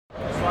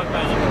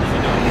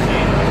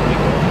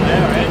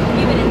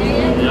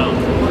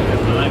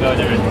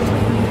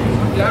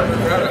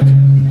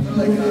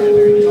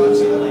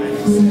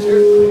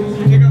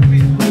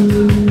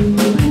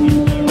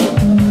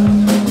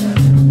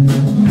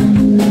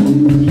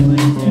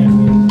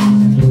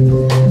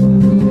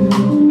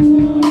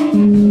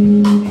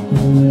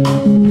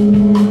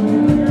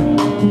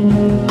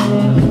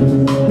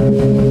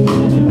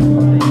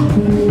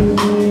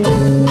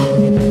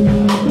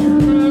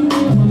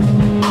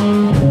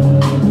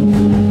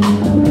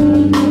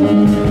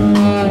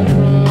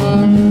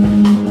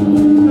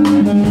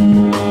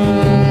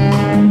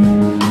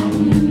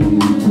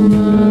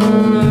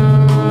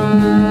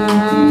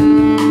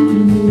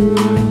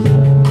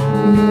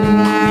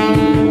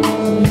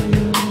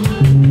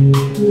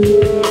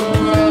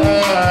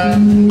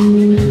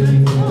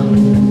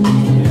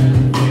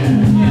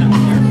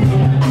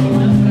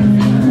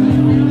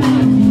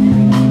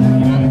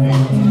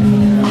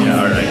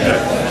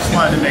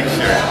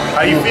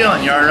How you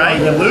feeling? You alright?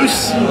 You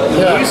loose?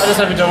 Yeah, loose? I just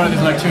haven't done one of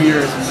these in like 2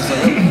 years. It's just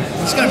like,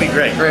 it's gonna be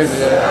great. Crazy,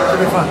 yeah. It's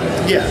gonna be fun.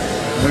 Yeah.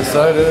 I'm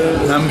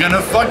excited. I'm gonna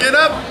fuck it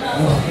up.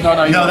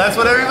 No, that's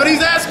what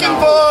everybody's asking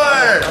for.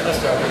 I'm just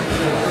joking.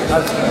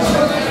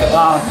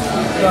 No,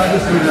 I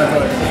just need that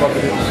like fuck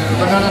it.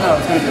 But no,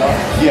 it's gonna be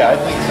awesome. Yeah, I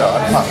think so.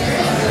 I'm pumped.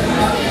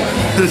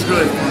 This is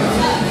good.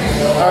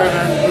 Alright,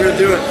 man, we're gonna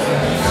do it.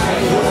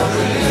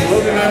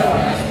 Love you,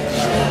 man.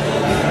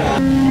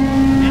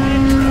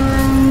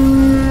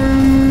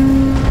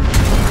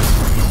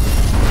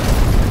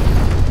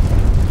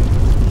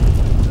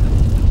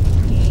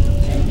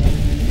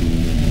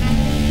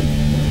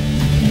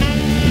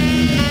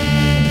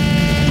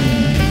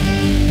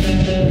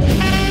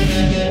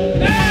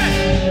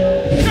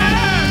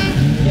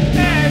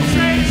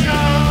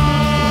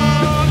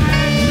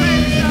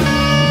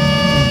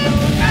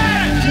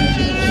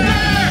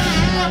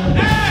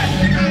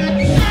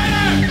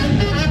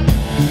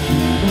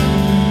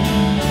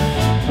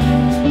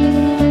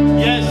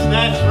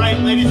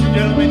 Ladies and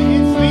gentlemen,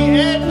 it's the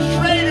Ed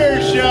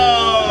Schrader Show!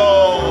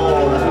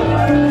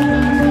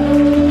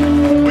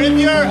 With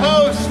your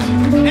host,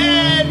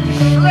 Ed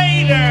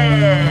Schrader!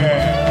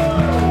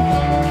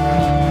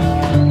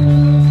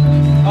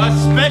 A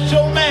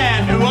special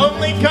man who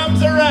only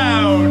comes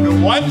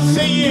around once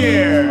a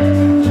year.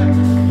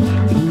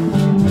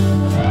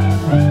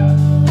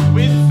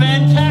 With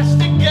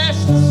fantastic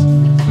guests,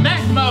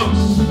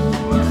 Matmos.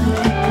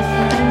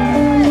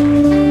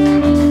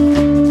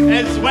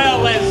 As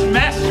well as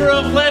Master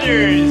of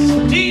Letters,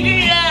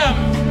 DDM!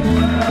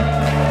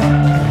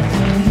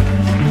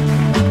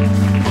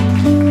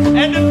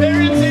 And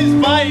appearances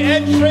by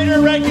Ed Schrader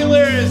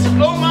regulars,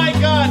 Oh My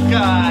God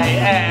Guy,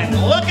 and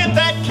Look at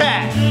That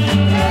Cat!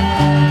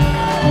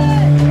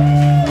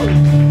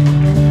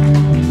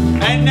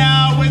 And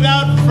now,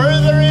 without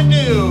further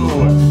ado,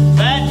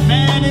 that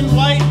man in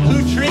white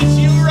who treats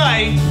you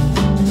right,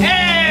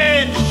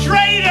 Ed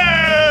Schrader!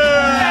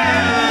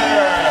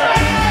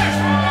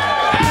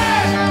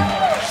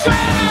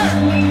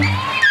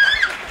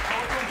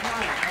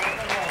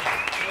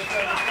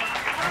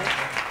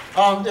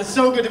 It's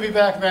so good to be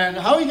back, man.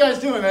 How are you guys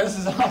doing, man? This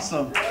is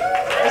awesome. I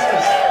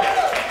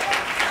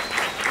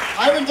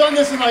haven't done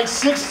this in like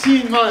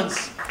 16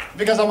 months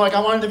because I'm like,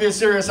 I wanted to be a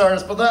serious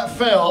artist, but that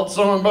failed,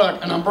 so I'm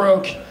back and I'm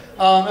broke.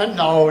 And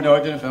no, it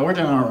didn't fail. We're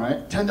doing all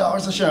right.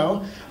 $10 a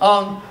show.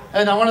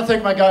 And I want to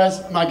thank my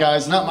guys,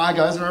 not my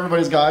guys, or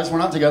everybody's guys. We're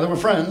not together, we're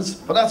friends,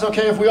 but that's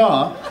okay if we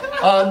are.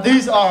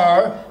 These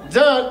are,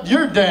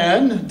 you're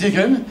Dan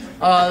Deacon,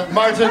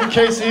 Martin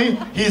Casey,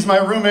 he's my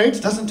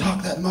roommate. Doesn't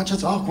talk that much,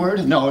 it's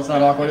awkward. No, it's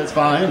not awkward, it's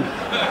fine.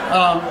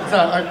 It's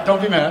not,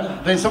 don't be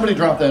mad. Somebody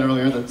dropped that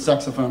earlier, the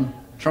saxophone.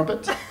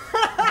 Trumpet? Is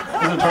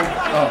it trumpet?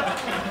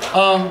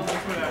 Oh.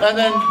 And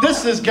then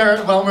this is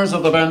Garrett Welmers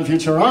of the band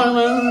Future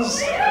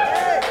Islands.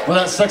 With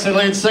that sexy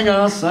lead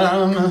singer,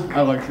 Sam.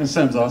 I like him,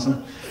 Sam's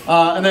awesome.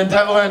 And then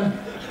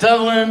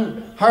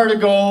Devlin, heart of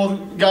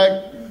gold,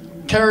 guy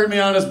carried me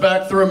on his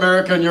back through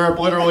America and Europe,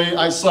 literally.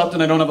 I slept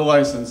and I don't have a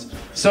license.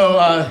 So,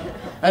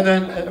 and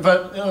then,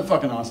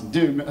 fucking awesome.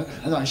 Dude,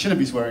 I shouldn't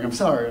be swearing, I'm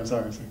sorry.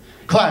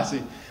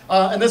 Classy.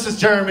 And this is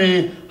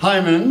Jeremy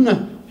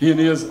Hyman. He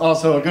is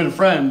also a good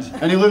friend.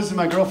 And he lives in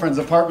my girlfriend's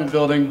apartment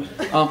building,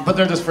 but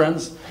they're just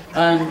friends.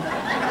 And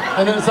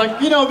then it's like,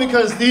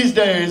 because these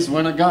days,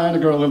 when a guy and a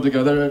girl live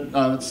together,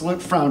 it's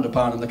frowned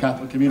upon in the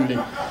Catholic community.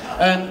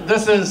 And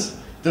this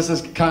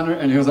is Connor,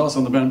 and he was also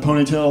in the band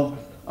Ponytail.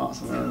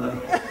 Awesome.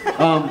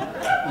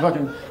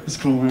 Fucking, it's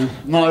cool, man.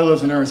 Molly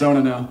lives in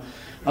Arizona now.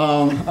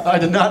 I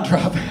did not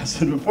drop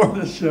acid before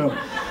this show.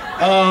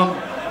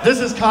 This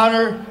is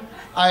Connor.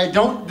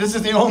 This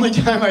is the only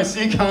time I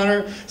see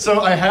Connor,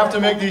 so I have to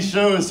make these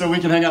shows so we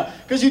can hang out.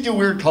 Because you do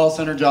weird call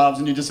center jobs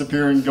and you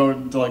disappear and go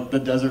to like the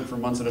desert for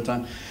months at a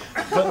time.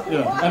 But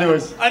yeah,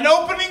 anyways. An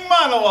opening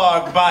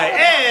monologue by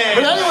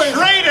Ed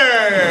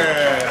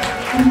Schrader!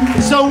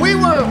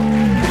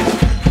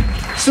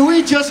 So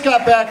we just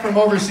got back from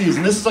overseas,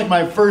 and this is like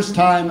my first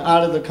time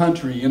out of the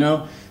country,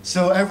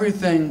 So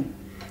everything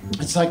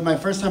it's like my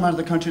first time out of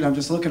the country, and I'm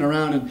just looking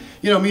around, and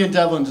you know, me and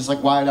Devlin just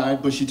like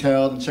wide-eyed,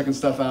 bushy-tailed, and checking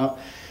stuff out.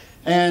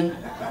 And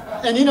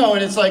you know,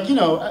 and it's like, you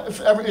know,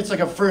 it's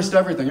like a first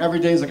everything. Every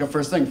day is like a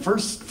first thing.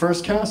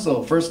 First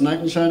castle, first knight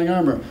in shining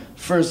armor,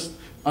 first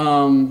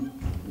pub.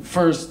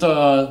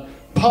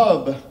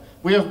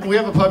 We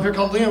have a pub here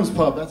called Liam's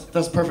Pub.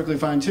 That's perfectly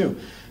fine too,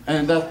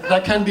 and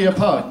that can be a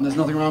pub. And there's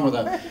nothing wrong with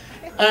that.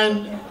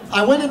 And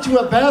I went into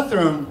a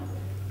bathroom.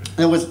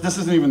 This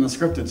isn't even the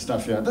scripted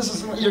stuff yet. This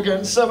is, you're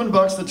getting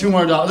 $7 to $2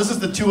 more. This is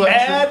the $2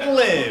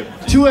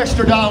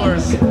 extra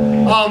dollars.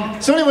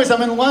 So anyways,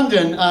 I'm in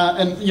London,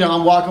 and you know,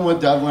 I'm walking with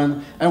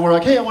Devlin, and we're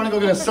like, hey, I want to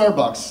go get a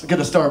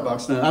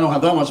Starbucks. Now, I don't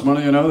have that much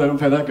money, you know, they don't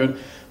pay that good.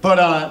 But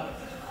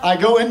I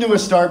go into a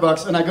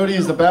Starbucks, and I go to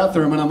use the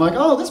bathroom, and I'm like,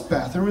 oh, this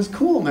bathroom is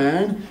cool,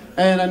 man.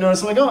 And I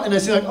notice, like, and I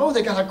see, like, oh,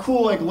 they got a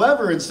cool, like,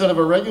 lever instead of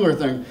a regular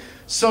thing.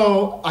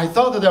 So I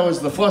thought that was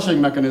the flushing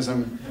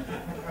mechanism.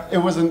 It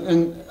wasn't,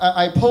 and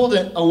I pulled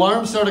it,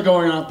 alarm started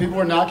going off, people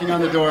were knocking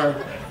on the door,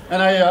 and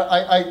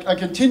I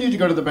continued to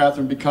go to the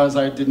bathroom because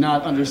I did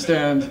not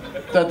understand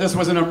that this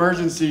was an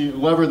emergency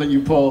lever that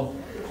you pull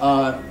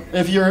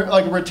if you're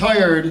like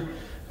retired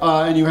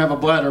and you have a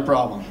bladder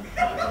problem.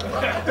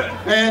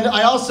 And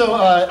I also,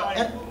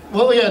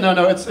 well, yeah,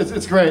 no,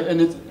 it's great,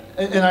 and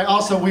I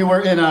also, we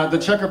were in the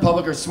Czech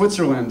Republic or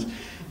Switzerland,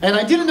 and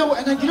I didn't know,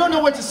 and you don't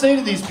know what to say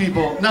to these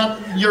people, not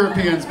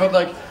Europeans, but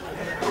like,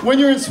 when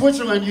you're in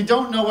Switzerland, you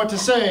don't know what to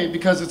say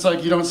because it's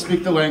like you don't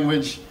speak the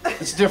language.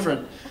 It's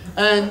different.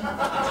 And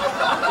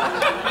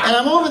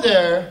I'm over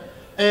there,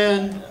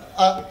 and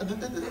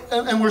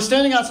we're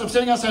standing outside. I'm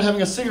standing outside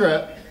having a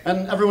cigarette,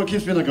 and everyone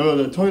keeps being like, "Oh,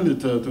 the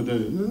toilet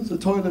today. There's a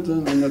toilet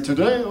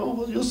today. Oh,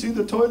 well, you'll see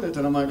the toilet."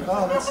 And I'm like,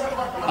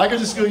 "Oh, I could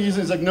just go use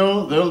it." It's like,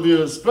 "No, there'll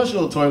be a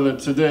special toilet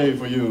today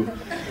for you."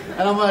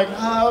 And I'm like,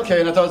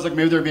 okay. And I thought it was like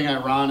maybe they're being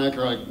ironic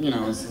or like, you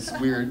know, it's this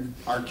weird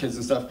art kids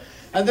and stuff.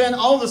 And then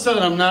all of a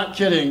sudden, I'm not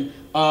kidding,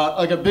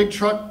 like a big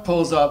truck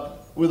pulls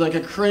up with like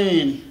a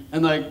crane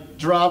and like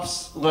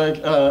drops like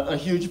a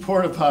huge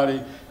porta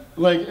potty.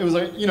 Like it was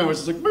like, you know,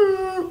 it's just like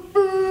boop,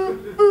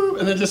 boop, boop,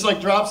 and then just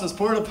like drops this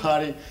porta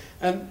potty.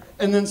 And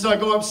then so I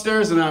go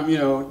upstairs and I'm, you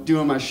know,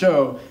 doing my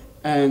show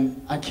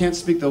and I can't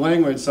speak the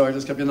language, so I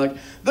just kept being like,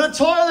 the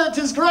toilet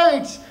is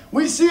great!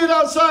 We see it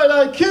outside,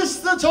 I kiss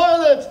the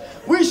toilet!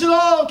 We should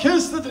all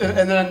kiss the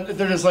and then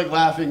they're just like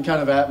laughing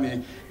kind of at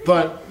me.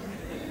 But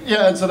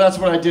yeah, and so that's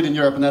what I did in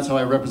Europe, and that's how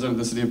I represented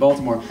the city of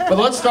Baltimore. But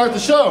let's start the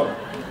show.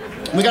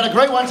 We got a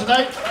great one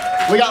tonight.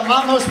 We got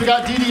Matmos, we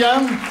got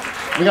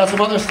DDM, we got some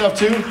other stuff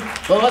too.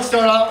 But let's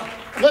start out,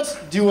 let's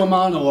do a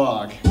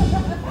monologue.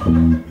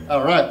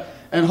 All right,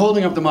 and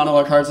holding up the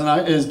monologue card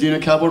tonight is Dina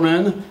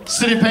Kelberman,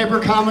 City Paper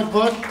comic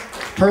book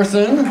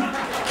person.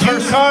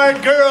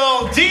 Card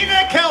girl,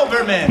 Dina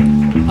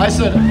Kelberman.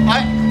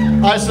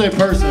 I say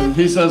person,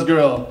 he says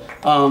girl.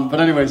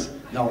 But anyways,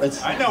 no,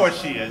 it's... I know what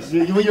she is.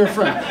 You're a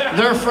friend.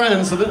 They're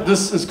friends, so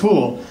this is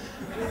cool.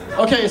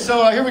 Okay,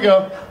 so here we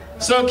go.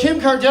 So Kim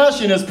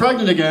Kardashian is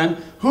pregnant again.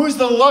 Who's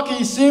the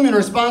lucky semen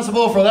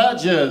responsible for that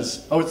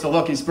jizz? Oh, it's the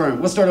lucky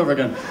sperm. Let's start over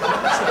again.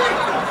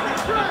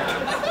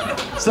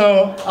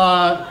 So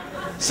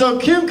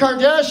Kim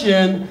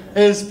Kardashian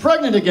is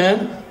pregnant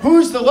again.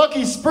 Who's the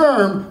lucky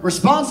sperm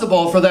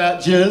responsible for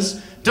that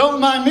jizz?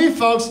 Don't mind me,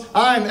 folks.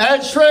 I'm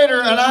Ed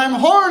Schrader, and I'm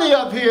horny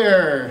up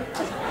here.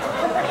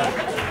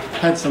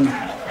 Had some.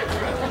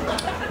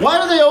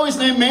 Why do they always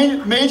name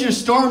major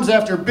storms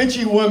after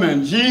bitchy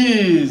women?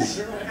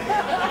 Jeez.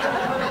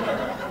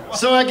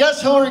 So I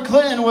guess Hillary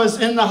Clinton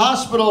was in the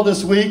hospital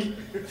this week.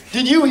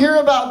 Did you hear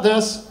about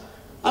this?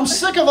 I'm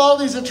sick of all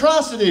these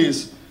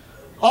atrocities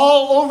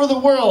all over the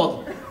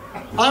world.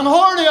 I'm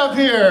horny up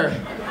here.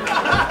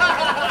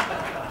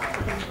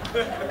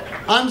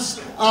 I'm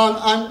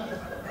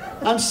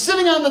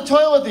sitting on the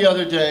toilet the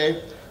other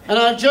day, and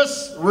I've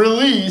just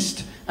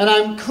released, and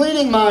I'm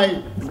cleaning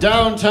my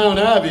Downtown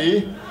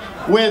Abbey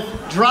with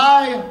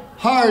dry,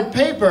 hard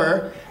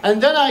paper, and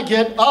then I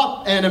get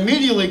up and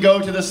immediately go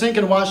to the sink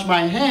and wash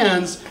my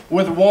hands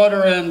with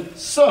water and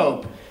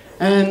soap.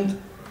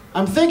 And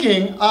I'm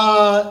thinking,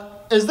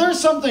 is there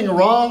something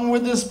wrong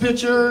with this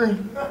picture?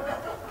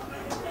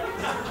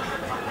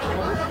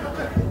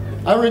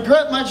 I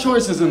regret my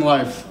choices in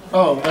life.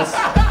 Oh, that's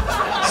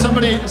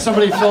somebody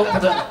felt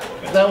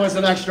that was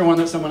an extra one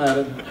that someone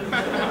added.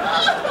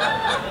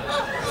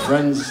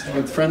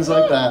 Friends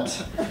like that.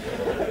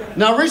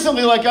 Now,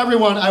 recently, like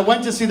everyone, I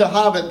went to see The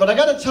Hobbit, but I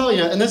gotta tell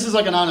you, and this is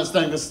like an honest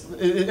thing,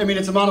 I mean,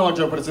 it's a monologue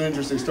joke, but it's an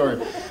interesting story.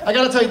 I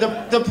gotta tell you,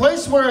 the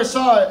place where I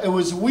saw it, it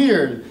was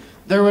weird.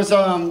 There was,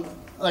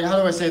 like, how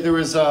do I say it? There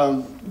was,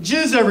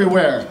 jizz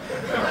everywhere.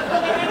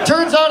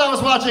 Turns out I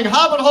was watching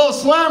Hobbit Hole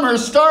Slammers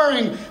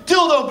starring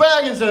Dildo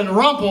Baggins and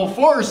Rumple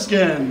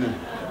Foreskin.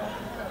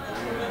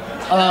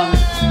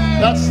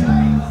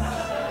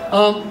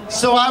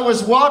 So I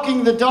was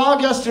walking the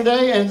dog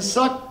yesterday and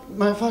sucked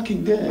my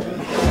fucking dick.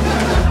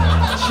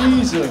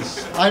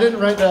 Jesus. I didn't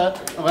write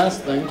that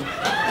last thing.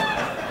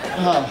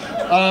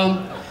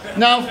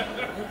 Now,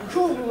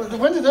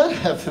 when did that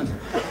happen?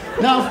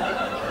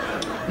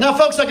 Now,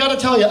 folks, I got to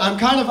tell you, I'm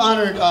kind of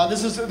honored.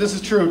 This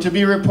is true to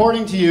be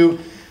reporting to you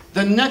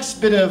the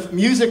next bit of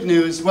music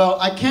news. Well,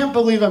 I can't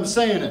believe I'm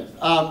saying it.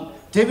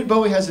 David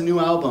Bowie has a new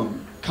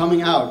album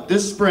coming out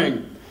this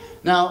spring.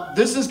 Now,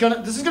 this is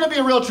gonna be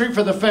a real treat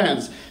for the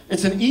fans.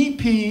 It's an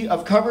EP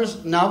of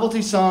covers,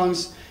 novelty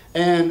songs,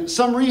 and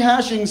some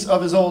rehashings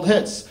of his old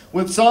hits,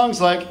 with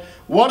songs like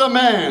 "What a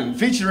Man"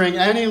 featuring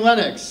Annie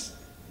Lennox,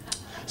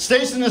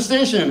 "Station to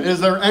Station,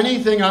 Is There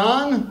Anything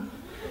On?"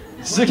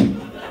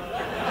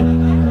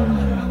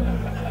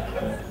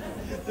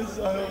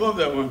 I love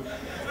that one.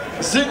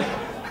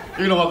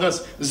 You're gonna love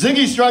this.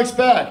 "Ziggy Strikes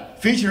Back"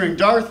 featuring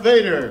Darth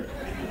Vader.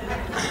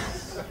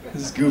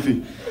 This is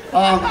goofy.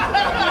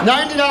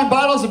 99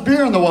 bottles of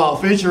beer on the wall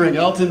featuring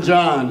Elton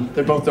John.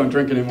 They both don't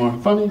drink anymore.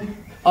 Funny.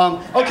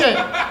 Okay,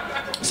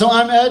 so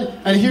I'm Ed,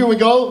 and here we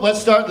go.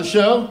 Let's start the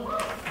show.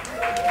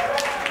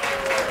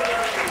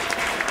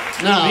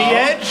 Now, The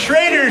Ed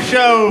Schrader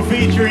Show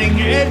featuring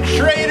Ed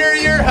Schrader,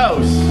 your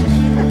host.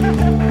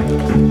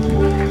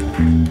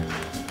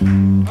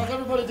 How's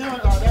everybody doing?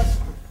 Oh,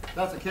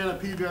 that's a can of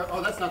PBR.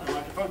 Oh, that's not the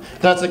microphone.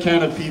 That's a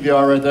can of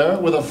PBR right there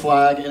with a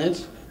flag in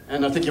it.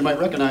 And I think you might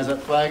recognize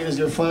that flag is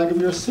your flag of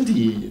your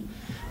city,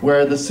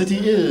 where the city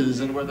is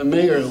and where the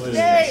mayor lives.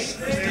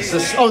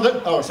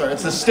 Sorry,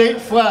 it's the state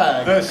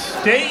flag. The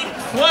state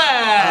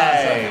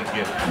flag.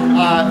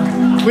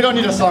 We don't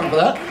need a song for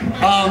that.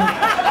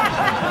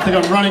 I think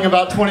I'm running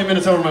about 20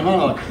 minutes over my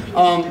monologue.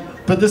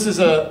 But this is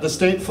the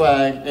state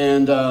flag,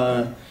 and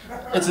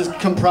it's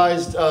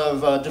comprised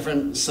of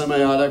different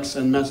semiotics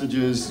and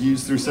messages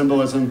used through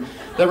symbolism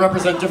that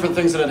represent different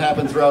things that had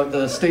happened throughout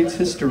the state's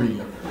history.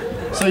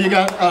 So we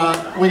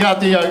got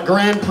the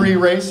Grand Prix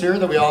race here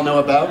that we all know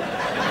about.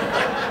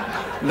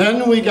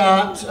 Then we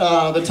got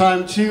the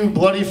time two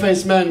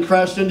bloody-faced men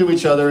crashed into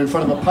each other in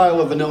front of a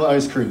pile of vanilla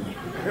ice cream.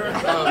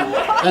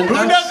 And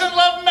who doesn't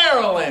love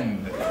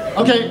Maryland?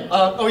 Okay,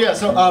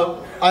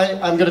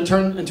 I'm going to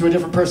turn into a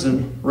different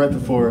person right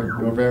before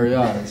your very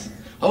eyes.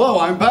 Hello,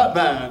 I'm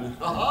Batman.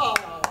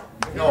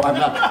 No, I'm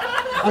not.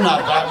 I'm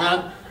not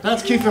Batman.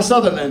 That's Kiefer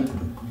Sutherland.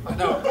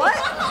 No. What?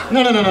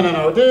 No.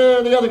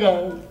 The other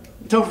guy.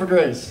 Topher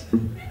Grace.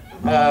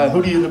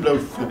 Who do you blow?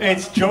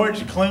 It's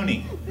George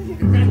Clooney.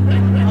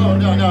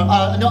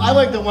 Oh, no, I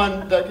like the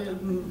one that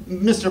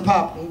Mr.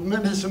 Pop,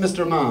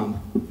 Mr.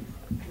 Mom.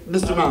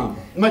 Mr. Mom.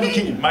 Michael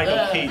Keaton.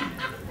 Michael Keaton.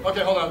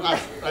 Okay, hold on.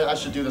 I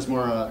should do this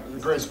more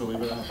gracefully.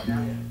 But,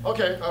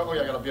 okay,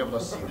 I gotta be able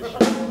to see this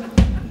shit.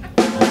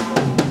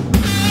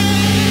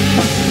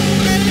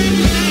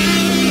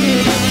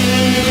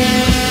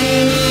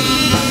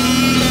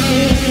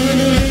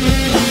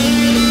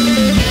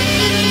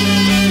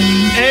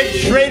 Ed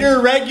Schrader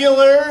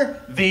regular,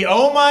 the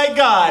oh my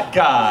God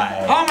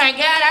guy. Oh my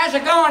God, how's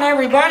it going,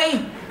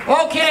 everybody?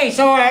 Okay,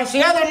 so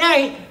the other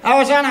night I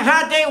was on a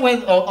hot date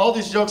with. All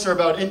these jokes are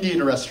about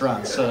Indian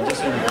restaurants. So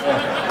just so you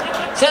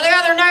know. So the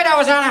other night I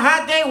was on a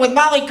hot date with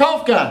Molly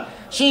Kofka.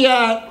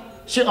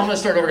 I'm gonna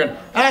start over again.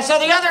 So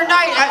the other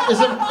night, is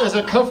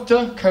it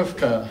kofta?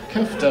 Kofta.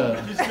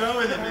 Just go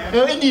with it,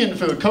 man. Indian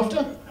food,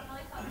 kofta.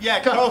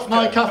 Yeah, kofta.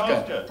 Molly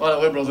Kofka. A lot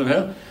of liberals in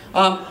here.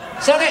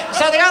 So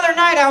the other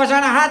night I was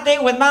on a hot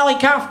date with Molly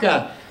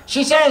Kafka.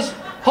 She says,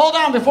 "Hold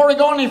on, before we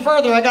go any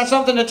further, I got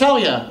something to tell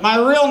you. My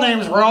real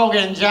name's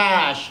Rogan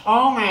Josh."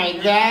 Oh my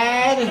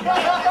God.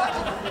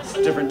 It's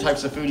different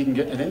types of food you can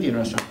get in an Indian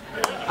restaurant.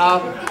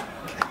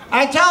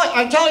 I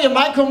tell you,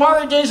 my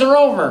Kumari days are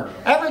over.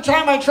 Every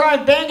time I try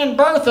banging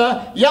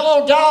Bertha,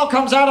 Yellow Doll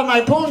comes out of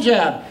my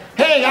Punjab.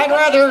 Hey, I'd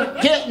rather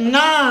get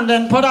naan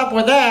than put up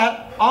with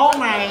that. Oh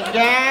my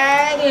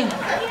God.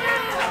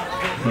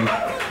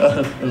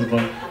 That was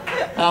fun.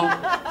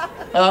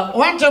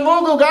 Went to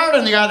Mughal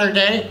Garden the other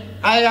day.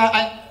 I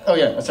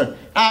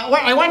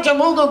went to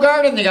Mughal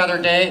Garden the other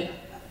day.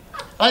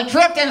 I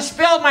tripped and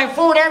spilled my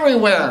food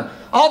everywhere.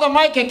 All the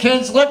Micah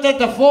kids looked at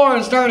the floor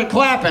and started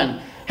clapping.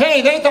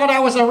 Hey, they thought I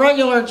was a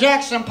regular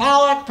Jackson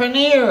Pollock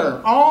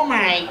paneer. Oh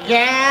my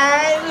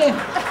God.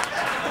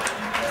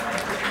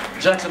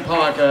 Jackson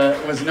Pollock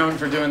was known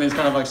for doing these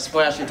kind of like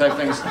splashy type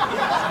things.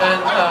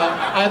 And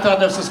I thought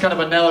this was kind of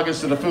analogous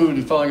to the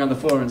food falling on the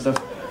floor and stuff.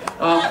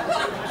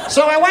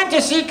 So I went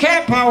to see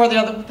Cat Power the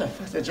other. What the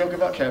fuck's that joke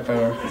about Cat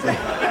Power?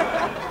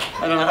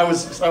 I don't know. I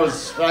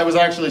was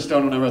actually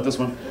stoned when I wrote this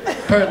one.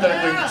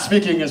 Parenthetically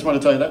speaking, I just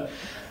want to tell you that.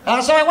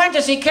 So I went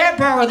to see Cat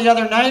Power the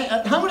other night.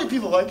 How many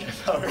people like Cat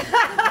Power?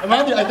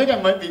 I think I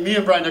might be. Me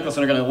and Brian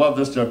Nicholson are going to love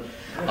this joke.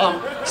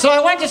 So I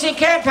went to see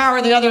Cat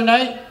Power the other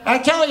night. I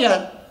tell you,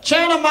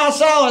 Chana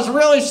Masala is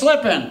really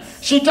slipping.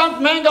 She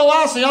dumped mango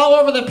lassi all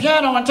over the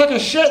piano and took a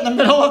shit in the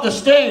middle of the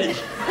stage.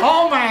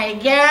 Oh my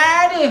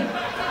God.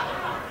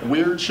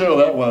 Weird show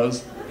that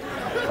was.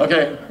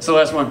 Okay, so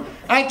last one.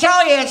 I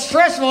tell you, it's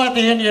stressful at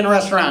the Indian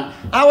restaurant.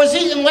 I was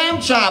eating lamb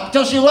chop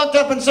till she looked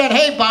up and said,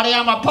 "Hey buddy,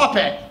 I'm a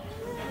puppet."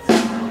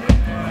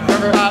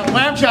 Remember,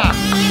 lamb chop.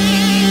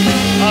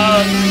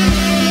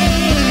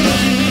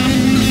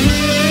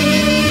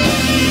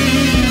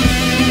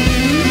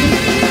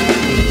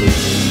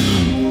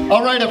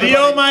 All right, everybody. The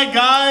Oh My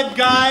God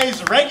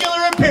Guy's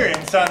regular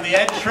appearance on the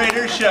Ed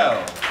Schrader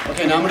Show.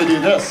 Okay, now I'm going to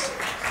do this.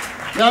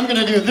 Now I'm going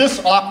to do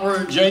this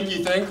awkward,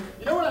 janky thing.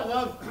 You know what I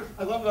love?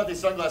 I love about these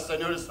sunglasses. I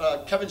noticed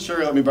Kevin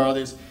Sherry let me borrow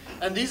these.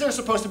 And these are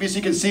supposed to be so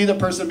you can see the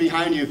person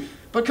behind you.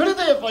 But couldn't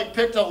they have like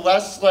picked a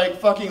less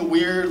like fucking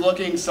weird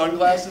looking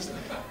sunglasses?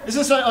 It's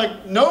just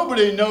like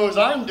nobody knows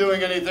I'm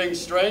doing anything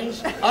strange.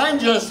 I'm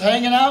just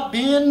hanging out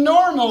being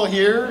normal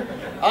here.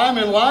 I'm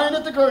in line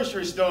at the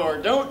grocery store.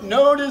 Don't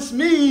notice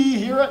me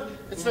here.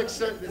 It's like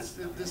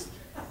this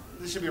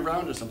should be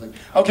round or something.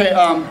 Okay,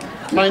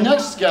 my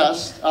next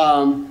guest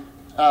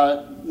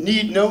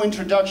need no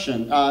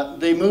introduction.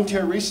 They moved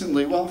here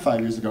recently, well, 5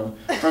 years ago,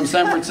 from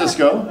San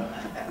Francisco,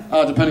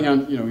 depending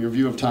on your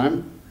view of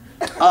time.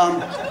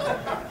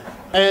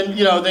 And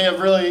they have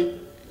really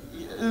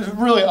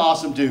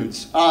awesome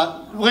dudes.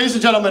 Ladies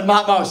and gentlemen,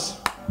 Matmos.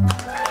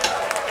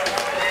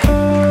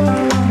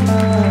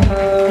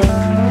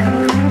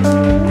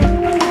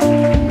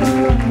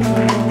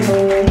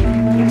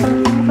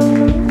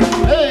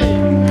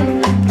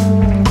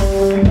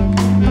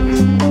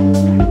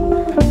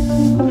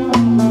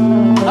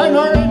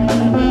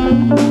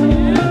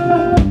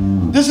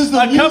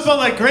 A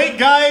couple of great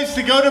guys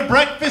to go to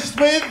breakfast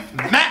with,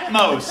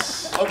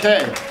 Matmos.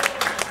 Okay,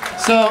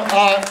 so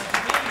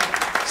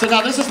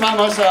now this is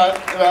Matmos,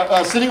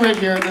 sitting right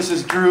here. This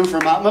is Drew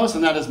from Matmos,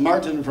 and that is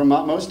Martin from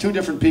Matmos, two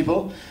different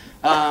people.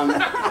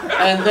 And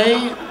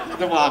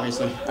well,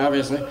 obviously,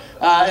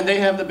 and they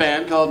have the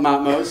band called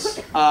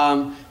Matmos.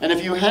 And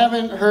if you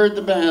haven't heard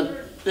the band,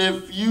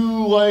 if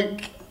you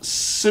like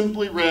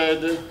Simply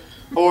Red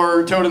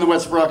or Toad in the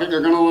Wet Sprocket,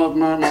 you're gonna love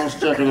Matmos.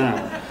 Check it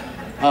out.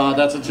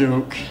 That's a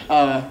joke.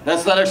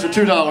 That's that extra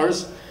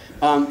 $2.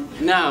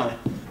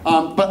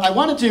 But I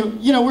wanted to,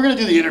 we're going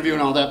to do the interview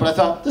and all that, but I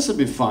thought this would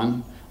be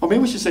fun. Or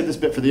maybe we should save this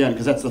bit for the end,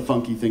 because that's the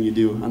funky thing you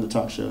do on the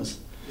talk shows.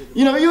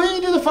 You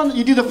do the fun,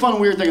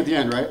 weird thing at the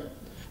end, right?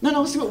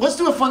 No, let's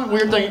do a fun,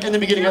 weird thing in the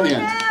beginning and the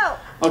end.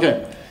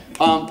 Okay.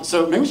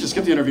 So maybe we should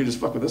skip the interview and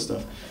just fuck with this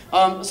stuff.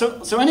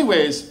 So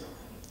anyways,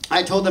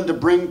 I told them to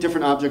bring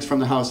different objects from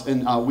the house,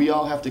 and we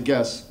all have to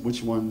guess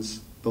which ones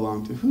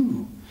belong to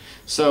who.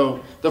 So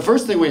the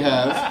first thing we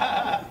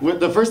have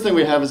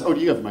is, oh, do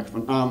you have the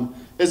microphone?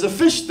 Is a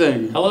fish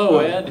thing. Hello,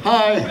 Ed.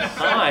 Hi.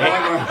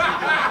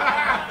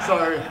 Hi.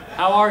 Sorry.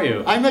 How are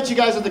you? I met you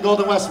guys at the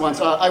Golden West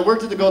once. I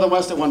worked at the Golden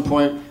West at one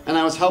point, and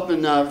I was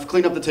helping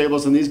clean up the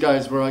tables, and these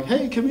guys were like,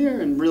 hey, come here,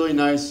 and really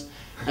nice,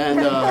 and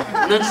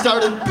then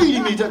started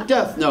beating me to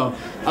death. No,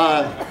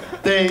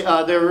 they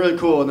were really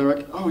cool, and they were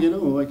like, oh,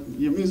 like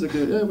your music,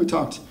 yeah, we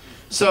talked.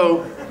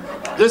 So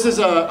this is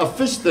a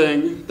fish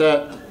thing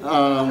that,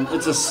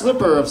 it's a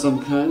slipper of some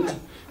kind,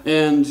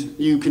 and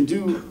you can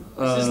do...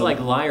 this is like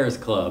Liar's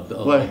Club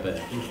a little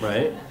bit,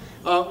 right?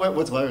 Wait,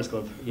 what's Liar's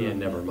Club? Yeah,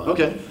 never mind.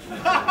 Okay.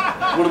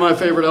 One of my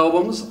favorite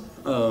albums.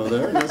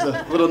 There's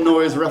a little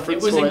noise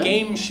reference. It was a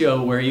game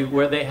show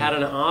where they had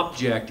an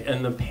object,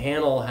 and the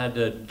panel had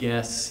to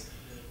guess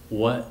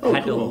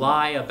to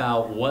lie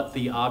about what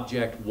the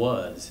object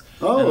was.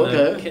 Oh,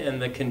 okay.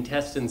 And the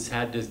contestants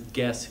had to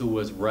guess who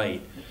was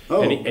right.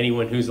 Oh.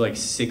 Anyone who's like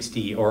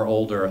 60 or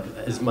older,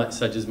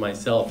 such as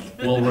myself,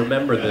 will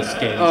remember this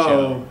game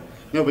show.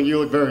 No, but you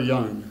look very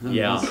young.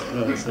 Yeah.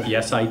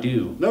 Yes, I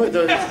do. No, it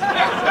does.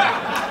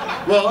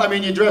 Well, I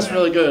mean, you dress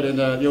really good,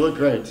 and you look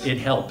great. It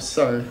helps.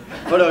 Sorry.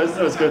 Oh, no, it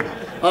was good.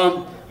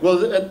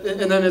 Well,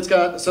 and then it's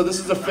got, so this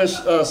is a fish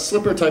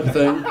slipper type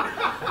thing,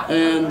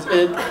 and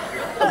it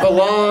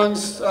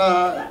belongs,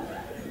 I'm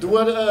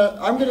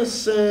going to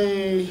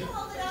say,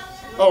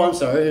 oh, I'm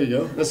sorry, here you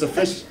go. It's a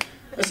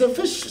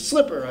fish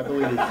slipper, I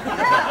believe.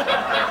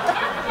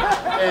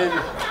 And,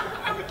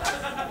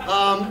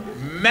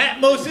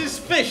 Matmos's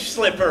fish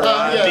slipper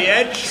on the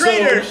Ed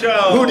Schrader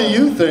Show. Who do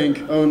you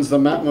think owns the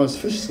Matmos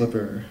fish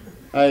slipper?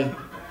 I'm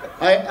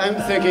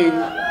thinking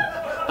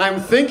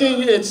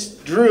it's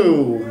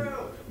Drew.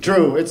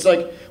 Drew. It's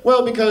like,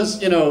 well, because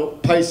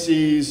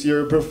Pisces,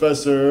 you're a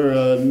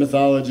professor,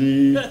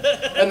 mythology,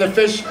 and the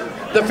fish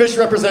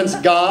represents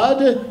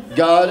God,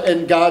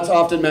 and God's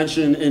often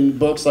mentioned in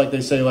books, like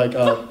they say, like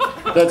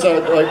that's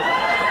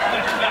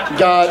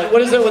God.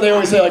 What is it when they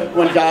always say, like,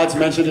 when God's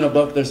mentioned in a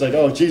book, there's like,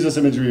 oh, Jesus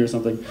imagery or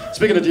something.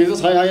 Speaking of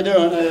Jesus, hi, how you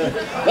doing?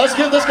 Let's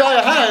give this guy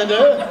a hand,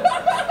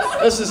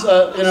 This is,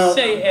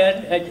 Say,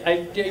 Ed,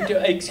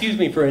 excuse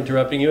me for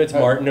interrupting you. It's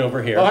Martin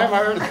over here. Oh, hi,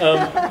 Martin. Did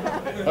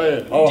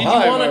you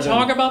want to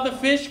talk about the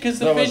fish? Because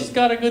the fish's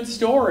got a good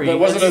story. That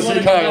wasn't a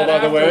sea Kyle, by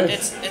the way.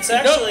 It's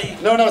actually...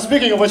 No,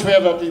 speaking of which, we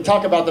have to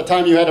talk about the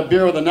time you had a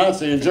beer with a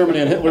Nazi in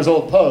Germany in Hitler's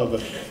old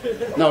pub.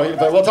 No,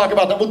 but we'll talk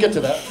about that. We'll get to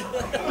that.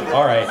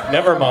 All right,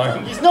 never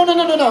mind. No.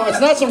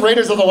 It's not some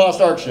Raiders of the Lost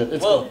Ark shit.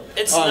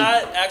 It's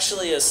not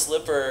actually a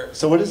slipper.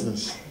 So what is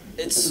this?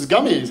 This is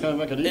gummy. It's kind of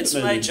like a It's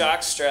my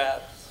jock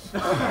strap.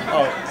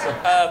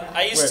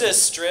 I used to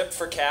strip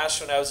for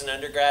cash when I was an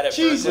undergrad at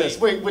Jesus,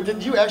 Berkeley. wait,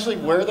 did you actually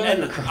wear that?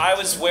 And I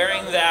was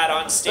wearing that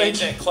on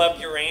stage at Club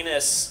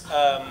Uranus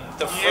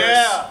the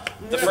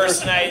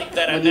first night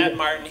that I met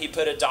Martin. He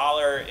put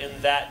 $1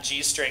 in that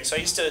G-string. So I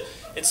used to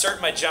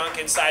insert my junk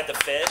inside the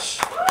fish.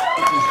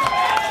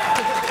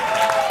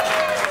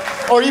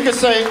 Or you could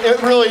say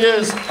it really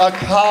is a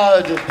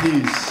cod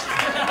piece.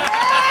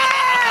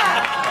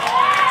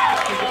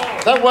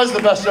 That was the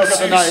best joke of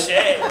the night.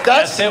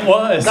 Yes, it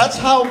was. That's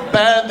how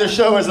bad the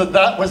show is.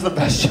 That was the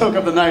best joke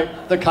of the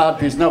night. The cod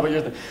piece. No, but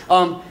you're.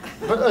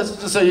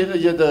 So you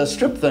had the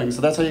strip thing.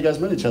 So that's how you guys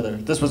met each other.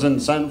 This was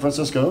in San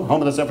Francisco,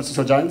 home of the San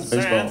Francisco Giants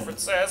baseball. San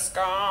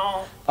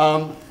Francisco.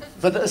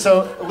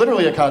 So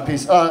literally a cod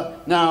piece.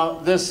 Now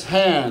this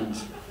hand,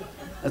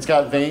 it's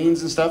got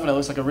veins and stuff, and it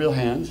looks like a real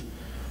hand.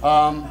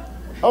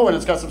 Oh, and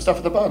it's got some stuff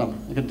at the bottom.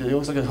 It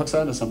looks like it hooks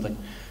onto something.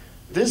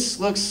 This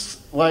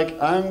looks like,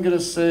 I'm gonna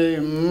say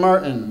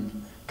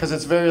Martin, because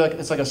it's very like,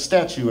 it's like a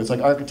statue. It's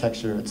like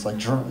architecture. It's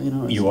like, you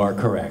know. You are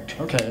correct.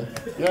 Okay.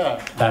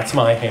 Yeah. That's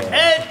my hand.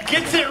 Ed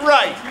gets it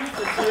right.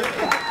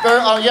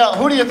 Yeah.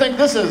 Who do you think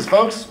this is,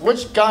 folks?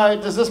 Which guy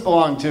does this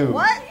belong to?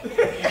 What?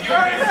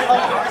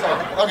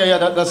 Okay. Yeah,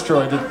 that's true.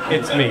 I did.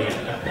 It's me.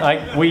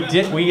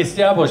 We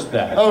established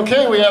that.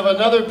 Okay, we have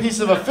another piece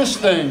of a fish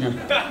thing.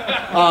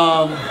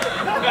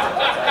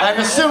 I'm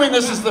assuming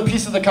this is the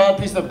piece of the cod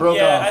piece that broke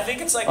off. Yeah, I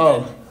think it's like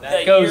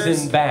that goes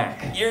in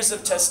back. Years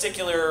of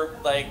testicular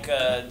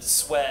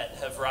sweat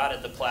have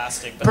rotted the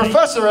plastic. But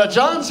Professor at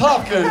Johns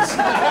Hopkins,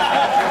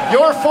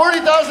 your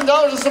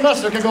 $40,000 a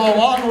semester can go a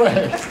long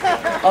way.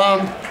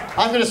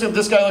 I'm going to assume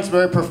this guy looks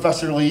very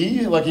professorly,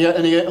 it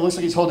looks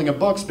like he's holding a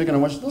book. Speaking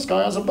of which, this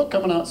guy has a book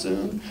coming out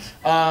soon.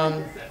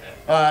 I'm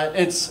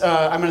going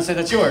to say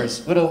that's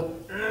yours.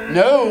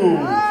 No.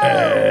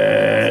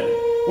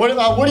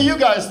 What do you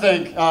guys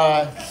think?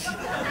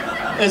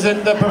 Is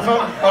it the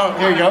Oh,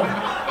 here you go.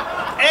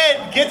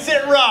 Ed gets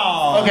it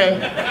wrong. Okay.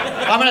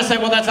 I'm going to say,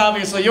 well, that's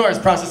obviously yours.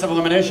 Process of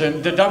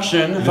elimination,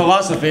 deduction,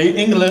 philosophy,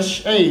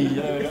 English. Hey.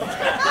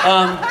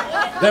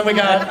 Then we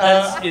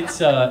got. It's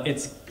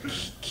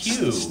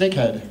Q.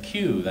 Snakehead.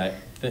 Q. That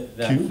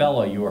Q?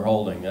 fella you were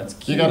holding. That's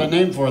Q. You got a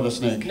name for the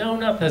snake? No,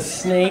 not the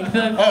snake.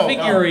 The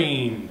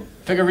figurine.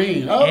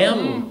 Figurine. Oh.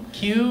 M.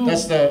 Q.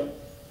 That's the.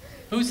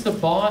 Who's the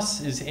boss?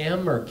 Is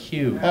M or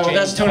Q? Oh, James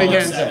that's Tony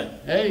Thompson. Danza.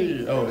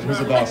 Hey. Oh, who's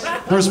the boss?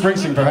 Bruce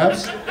Springsteen,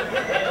 perhaps.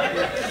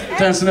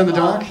 Dancing in the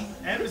Dark.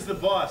 M is the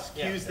boss.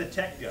 Q's the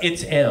tech guy.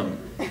 It's M.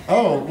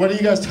 Oh, what are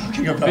you guys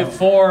talking about?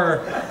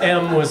 Before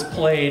M was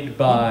played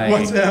by.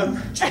 What's M?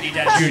 Judi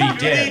Dench.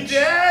 Judi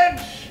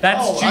Dench.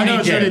 That's Judi I know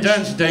Dench. Judi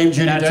Dench. Dame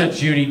Judi Dench.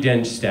 That's a Judi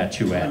Dench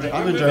statuette.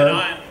 I'm into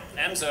her.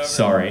 M's over.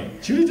 Sorry.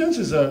 Judi Dench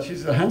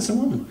she's a handsome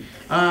woman.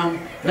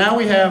 Now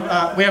we have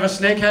a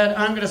snakehead.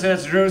 I'm gonna say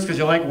that's Drew's because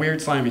you like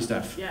weird slimy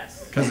stuff.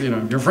 Yes. Because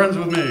you're friends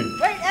with me.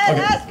 Wait, Ed,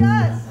 ask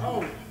us.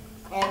 Oh,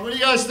 what do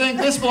you guys think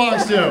this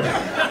belongs to?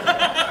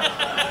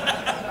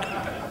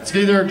 It's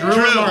either Drew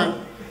or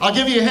Martin. I'll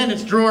give you a hint.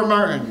 It's Drew or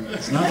Martin.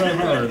 It's not that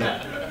hard.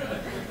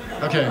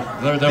 Okay.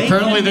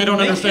 Apparently they don't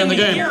understand the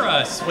game. They can hear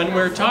us when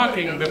we're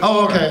talking. Before.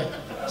 Oh, okay.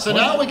 So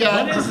now we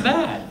got. What is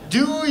that?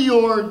 Do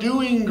your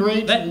doing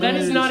great. That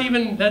is not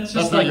even. That's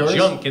just not like yours?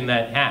 junk in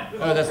that hat.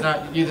 Oh, that's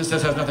not. This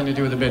has nothing to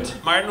do with the bit.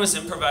 Martin was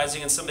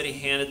improvising and somebody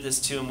handed this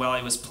to him while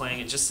he was playing.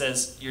 It just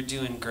says, "You're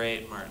doing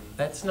great, Martin."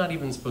 That's not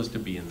even supposed to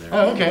be in there.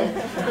 Oh, okay.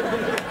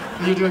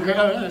 You're doing great.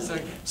 Oh,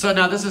 so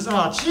now this is.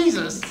 Oh,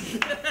 Jesus.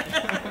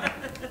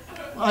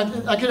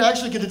 I could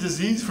actually get a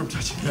disease from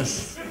touching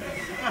this.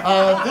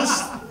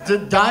 The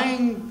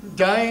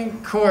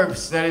dying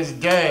corpse that is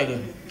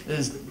dead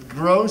is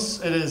gross.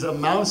 It is a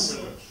mouse.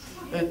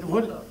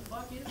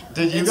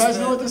 Did you guys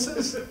know what this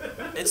is?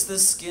 It's the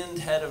skinned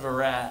head of a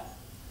rat.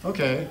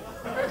 Okay.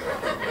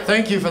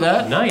 Thank you for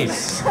that.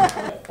 Nice.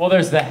 Well,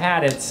 there's the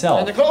hat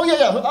itself. And oh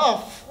yeah.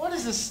 Oh, what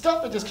is this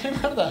stuff that just came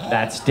out of the hat?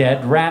 That's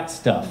dead rat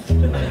stuff.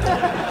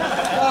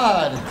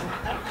 God.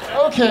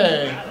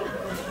 Okay.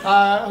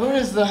 Who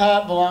does the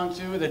hat belong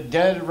to? The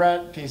dead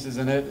rat pieces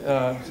in it.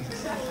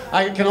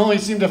 I can only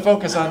seem to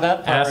focus on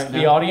that part Ask right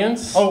the now.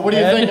 audience. Oh, what do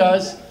you think,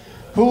 guys?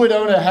 Who would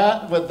own a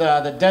hat with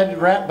the dead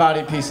rat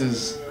body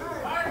pieces?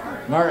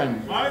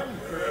 Martin.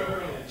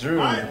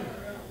 Drew.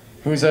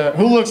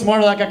 Who looks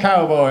more like a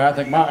cowboy? I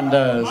think Martin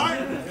does.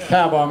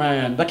 Cowboy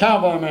man. The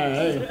cowboy man.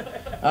 Hey.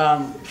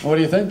 What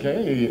do you think?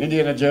 Hey,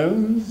 Indiana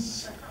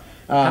Jones.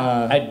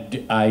 How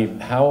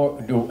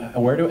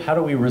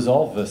do we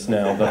resolve this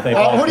now that they've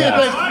all Who do you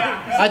guessed? think?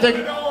 I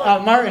think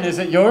Martin. Is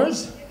it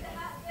yours?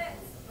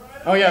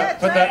 Oh yeah.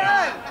 Put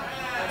that.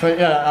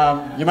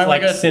 You might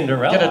Like want to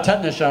Cinderella. get a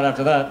tetanus shot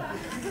after that.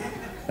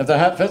 If the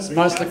hat fits,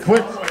 must have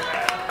quit.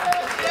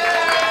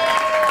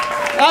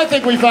 I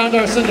think we found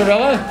our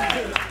Cinderella.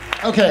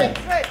 Okay.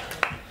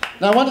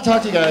 Now I want to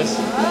talk to you guys.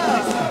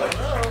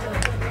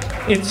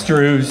 It's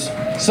Drew's.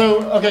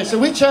 So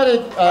we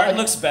chatted. Martin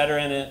looks better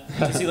in it.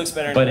 Because he looks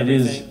better in But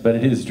everything.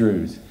 it is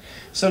Drew's.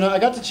 So now I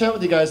got to chat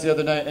with you guys the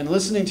other night, and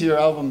listening to your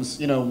albums,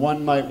 you know,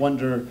 one might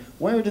wonder,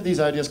 where did these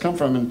ideas come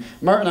from? And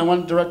Martin, I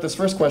want to direct this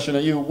first question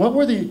at you. What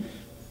were the,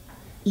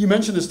 you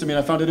mentioned this to me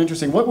and I found it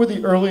interesting, what were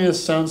the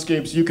earliest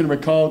soundscapes you can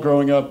recall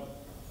growing up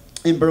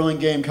in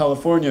Burlingame,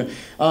 California?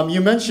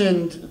 You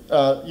mentioned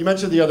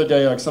the other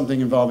day like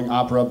something involving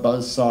opera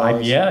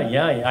buzzsaws.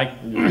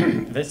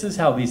 This is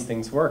how these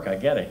things work. I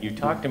get it. You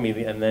talk to me,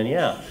 and then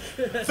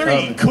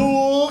 3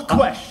 cool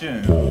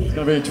questions. It's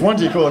gonna be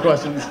 20 cool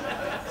questions.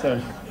 So,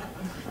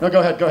 no, go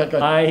ahead.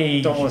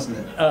 Don't listen.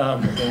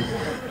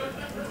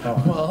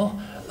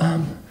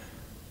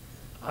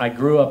 I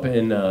grew up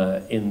in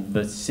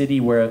the city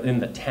in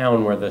the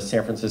town where the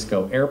San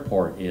Francisco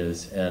airport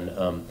is,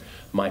 and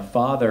my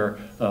father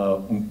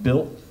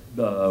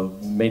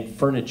made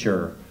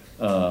furniture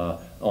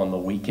on the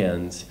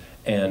weekends,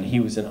 and he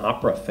was an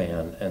opera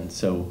fan, and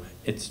so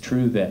it's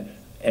true that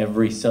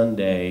every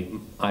Sunday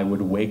I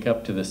would wake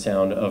up to the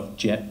sound of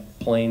jet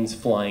planes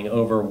flying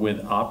over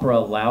with opera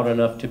loud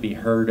enough to be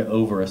heard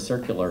over a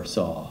circular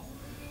saw.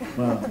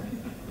 Wow.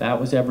 That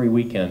was every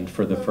weekend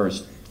for the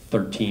first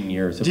 13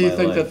 years of my life.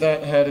 Do you think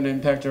that had an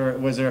impact, or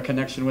was there a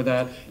connection with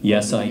that?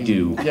 Yes, I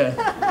do.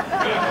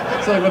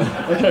 Yeah. So,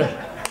 okay.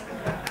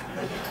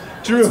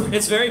 Drew.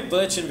 It's very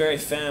butch and very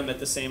femme at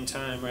the same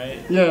time, right?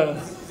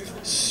 Yeah.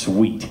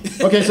 Sweet.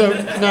 Okay, so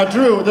now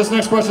Drew, this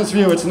next question's for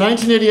you. It's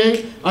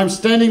 1988. I'm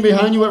standing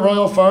behind you at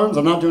Royal Farms.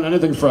 I'm not doing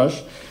anything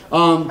fresh.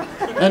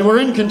 And we're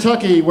in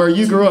Kentucky, where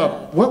you grew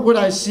up. What would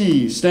I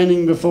see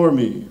standing before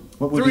me?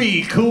 What would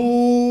 3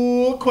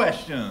 cool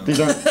questions. These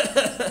aren't.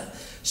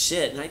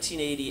 Shit,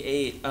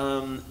 1988.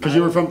 Because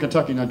you were from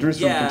Kentucky. Now Drew's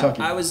from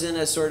Kentucky. I was in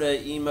a sort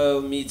of emo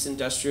meets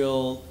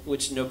industrial,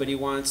 which nobody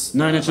wants.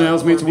 9 Inch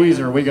Nails meets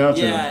Weezer. We got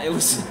you. Yeah, it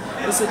was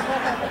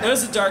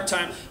a dark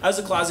time. I was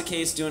a closet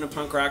case doing a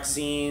punk rock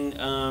zine,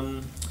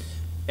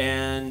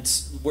 and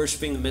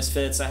worshiping the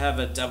Misfits. I have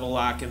a devil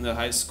lock in the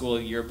high school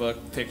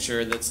yearbook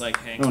picture that's like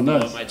hanging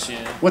below my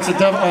chin. What's a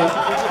devil?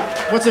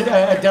 What's a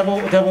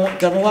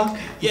devil lock?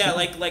 Yeah,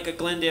 like a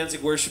Glenn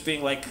Danzig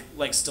worshiping like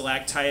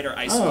stalactite or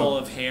icicle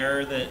of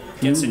hair that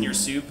gets in your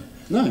soup.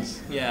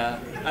 Nice. Yeah,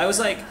 I was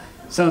like.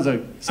 Sounds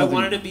like something.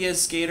 I wanted to be a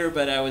skater,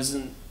 but I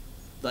wasn't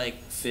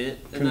like fit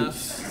enough.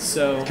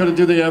 So couldn't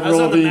do the Avril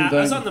Lavigne thing.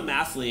 I was on the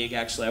math league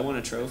actually. I won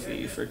a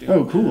trophy for doing.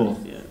 Oh, cool.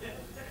 Yeah.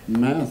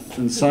 Math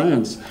and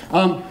science.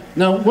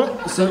 Now,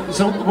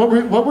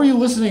 what were you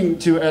listening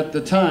to at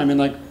the time, and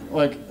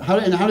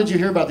how did you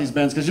hear about these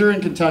bands? Because you're in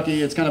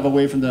Kentucky, it's kind of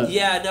away from the.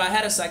 Yeah, no, I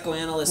had a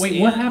psychoanalyst.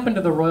 Wait, what happened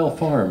to the Royal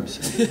Farms?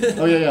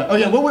 Oh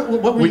yeah. What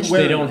were Which you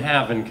wearing? they don't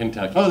have in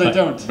Kentucky. Oh, they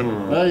don't.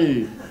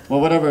 Hey, well,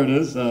 whatever it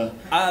is,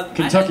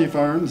 Kentucky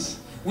Farms.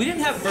 We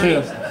didn't have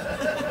Bernie.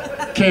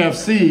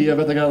 KFC. I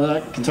bet they got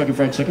that. Kentucky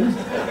Fried Chicken.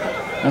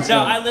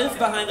 I lived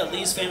behind a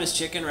Lee's Famous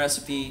Chicken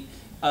recipe.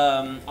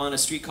 On a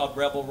street called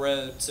Rebel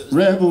Road, so it was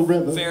Rebel.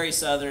 very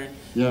southern.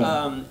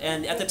 Yeah.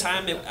 And at the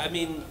time,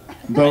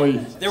 Bowie.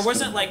 There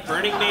wasn't like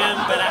Burning Man,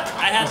 but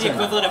I had the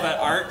equivalent of an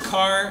art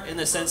car in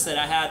the sense that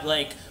I had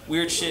like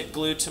weird shit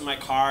glued to my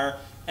car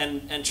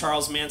and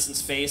Charles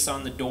Manson's face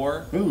on the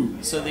door. Ooh.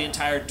 So the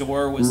entire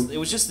door was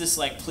just this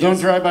like please. Don't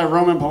drive by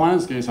Roman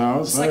Polanski's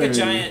house. It's like a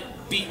giant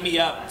beat me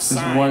up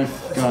sign. His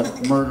wife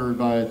got murdered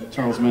by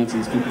Charles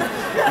Manson's people.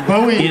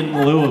 Bowie in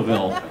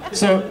Louisville.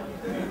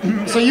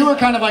 So you were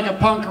kind of like a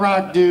punk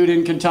rock dude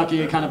in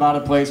Kentucky, kind of out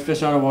of place,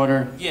 fish out of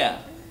water. Yeah.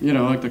 You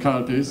know, like the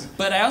codpiece.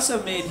 But I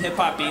also made hip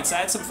hop beats. I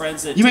had some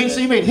friends that you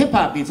made hip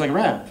hop beats like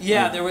rap.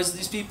 Yeah, there was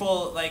these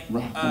people like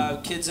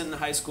kids in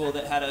high school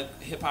that had a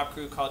hip hop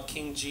crew called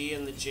King G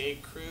and the J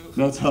Crew.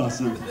 That's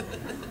awesome.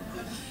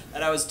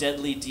 And I was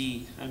Deadly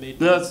D. I made.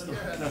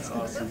 That's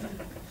awesome.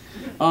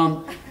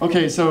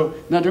 Okay, so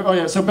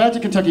now, so back to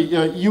Kentucky.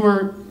 You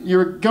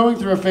were going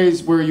through a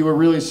phase where you were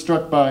really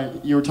struck by.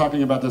 You were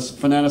talking about this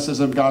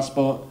fanaticism,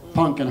 gospel,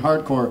 punk, and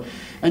hardcore,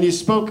 and you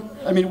spoke.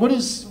 I mean, what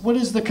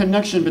is the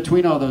connection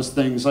between all those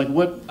things? Like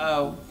what?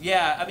 Oh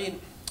yeah, I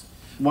mean,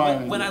 why?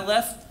 When I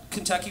left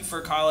Kentucky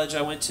for college,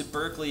 I went to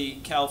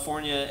Berkeley,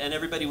 California, and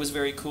everybody was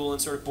very cool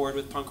and sort of bored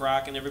with punk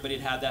rock, and everybody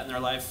had had that in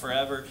their life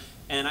forever.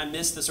 And I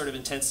missed the sort of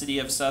intensity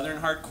of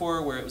Southern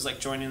hardcore, where it was like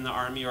joining the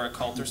army or a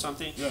cult or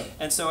something. Yeah.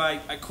 And so I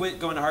quit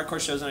going to hardcore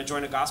shows and I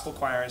joined a gospel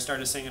choir and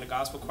started singing in a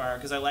gospel choir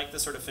because I liked the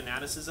sort of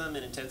fanaticism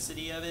and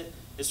intensity of it.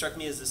 It struck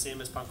me as the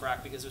same as punk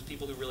rock because there's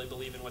people who really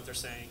believe in what they're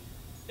saying,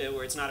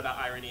 where it's not about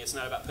irony, it's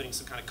not about putting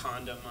some kind of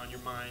condom on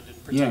your mind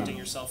and protecting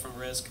yourself from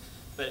risk,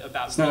 but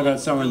about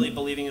really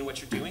believing in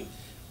what you're doing.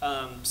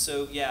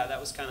 So yeah,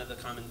 that was kind of the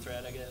common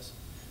thread, I guess.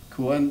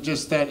 Cool, and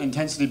just that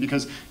intensity,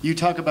 because you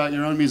talk about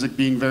your own music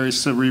being very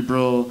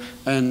cerebral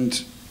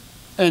and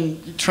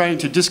trying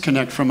to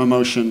disconnect from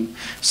emotion.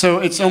 So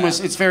it's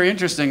it's very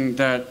interesting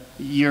that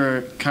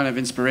your kind of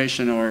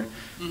inspiration or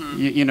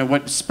you know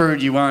what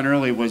spurred you on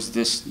early was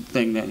this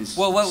thing that is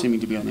seeming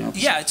to be on the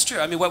opposite. Yeah, it's true.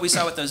 I mean, what we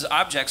saw with those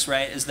objects,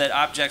 right, is that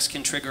objects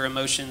can trigger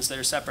emotions that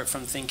are separate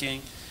from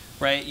thinking.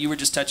 right? You were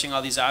just touching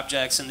all these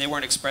objects, and they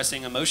weren't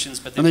expressing emotions,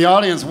 but and the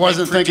audience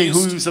wasn't thinking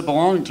who's it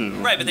belonged to.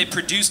 Right, but they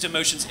produced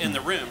emotions in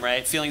the room,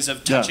 right? Feelings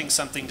of touching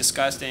something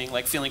disgusting,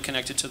 like feeling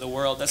connected to the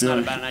world. That's not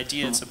about an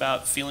idea. It's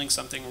about feeling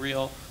something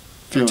real,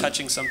 or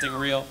touching something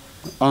real.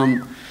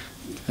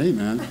 Hey,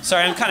 man.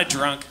 Sorry, I'm kind of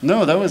drunk.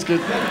 No, that was good.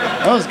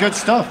 That was good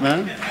stuff,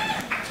 man.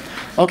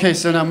 Okay,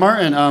 so now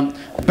Martin,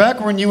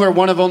 back when you were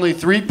one of only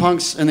 3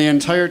 punks in the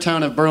entire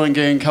town of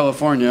Burlingame,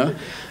 California,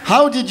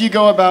 how did you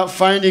go about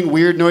finding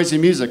weird, noisy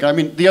music? I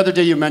mean, the other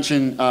day you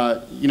mentioned,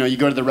 you know, you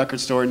go to the record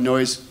store and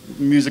noise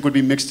music would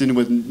be mixed in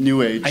with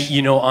new age.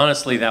 You know,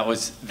 honestly, that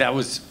was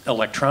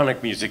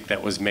electronic music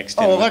that was mixed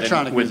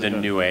in with the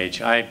new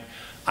age. I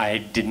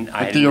didn't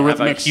have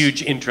a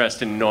huge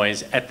interest in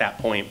noise at that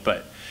point,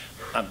 but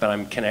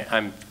I'm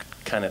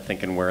kind of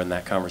thinking we're in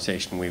that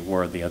conversation we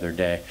were the other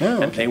day,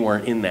 and they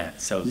weren't in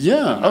that. So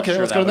okay,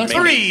 let's go to the next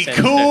one. 3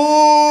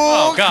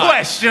 cool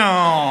questions.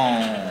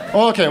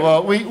 Okay,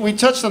 well, we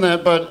touched on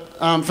that,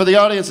 but for the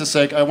audience's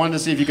sake, I wanted to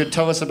see if you could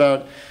tell us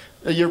about.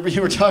 You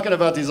were talking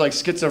about these like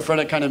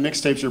schizophrenic kind of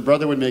mixtapes your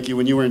brother would make you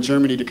when you were in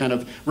Germany to kind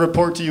of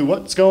report to you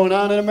what's going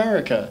on in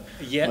America.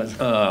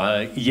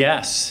 Yeah.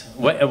 Yes.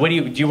 What do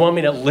you want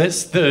me to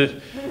list the?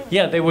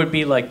 Yeah, they would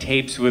be like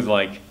tapes with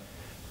like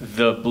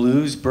the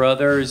Blues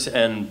Brothers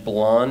and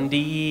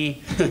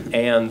Blondie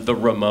and the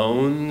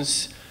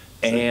Ramones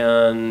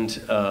and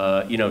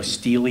you know,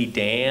 Steely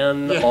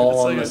Dan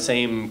all on the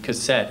same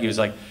cassette. He was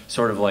like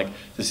sort of like,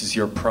 this is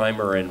your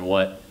primer in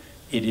what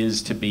it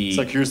is to be. It's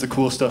like, here's the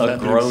cool stuff a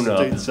grown up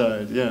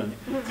stateside.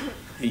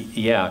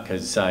 Yeah,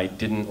 because I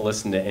didn't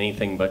listen to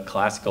anything but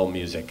classical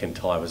music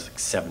until I was like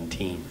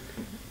 17.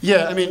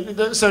 Yeah, I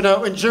mean, so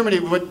now in Germany,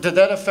 did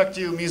that affect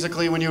you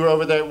musically when you were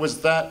over there?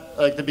 Was that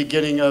like the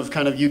beginning of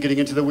kind of you getting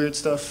into the weird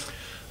stuff?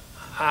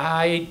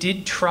 I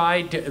did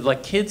try to,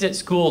 like, kids at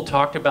school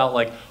talked about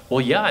like, well,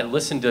 yeah, I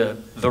listened to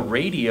the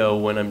radio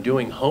when I'm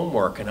doing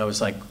homework, and I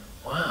was like,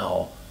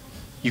 wow,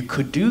 you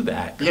could do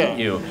that, couldn't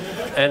you?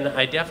 And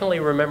I definitely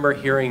remember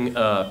hearing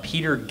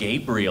Peter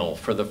Gabriel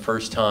for the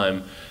first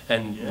time,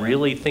 and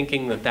really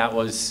thinking that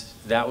was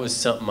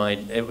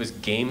something it was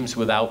Games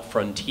Without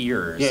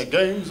Frontiers. Yeah,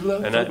 Games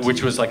Without Frontiers.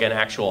 Which was like an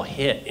actual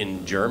hit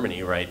in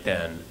Germany right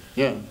then.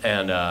 Yeah.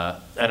 And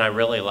I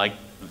really liked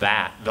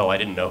that, though I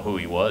didn't know who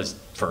he was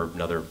for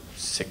another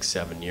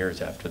 6-7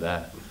 years after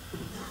that.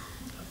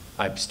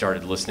 I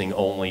started listening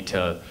only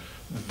to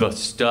the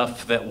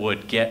stuff that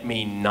would get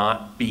me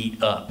not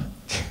beat up,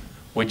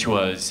 which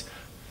was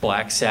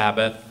Black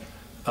Sabbath,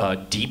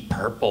 Deep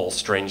Purple,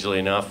 strangely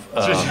enough,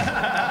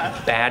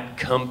 Bad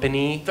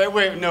Company.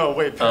 Bad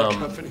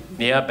Company.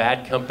 Yeah,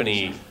 Bad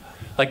Company.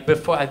 Like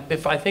I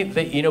think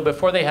that, you know,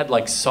 before they had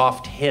like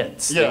soft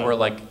hits, they were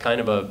like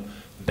kind of a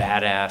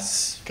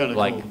badass, kind of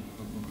like cool.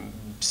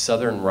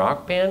 Southern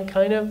rock band,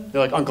 kind of.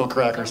 They're like Uncle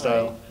Cracker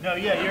style. No,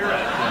 yeah, you're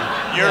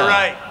right. You're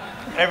right.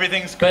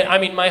 Everything's great. But I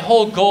mean, my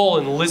whole goal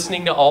in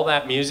listening to all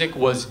that music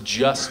was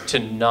just to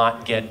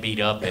not get beat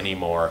up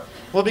anymore.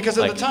 Well, because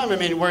at the time, I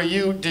mean,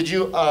 did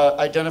you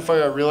identify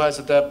or realize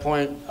at that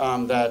point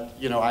that,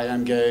 you know, I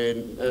am gay?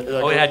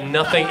 It had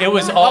nothing. It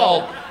was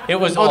all.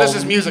 This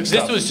is music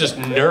stuff. This was just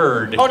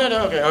nerd. Oh,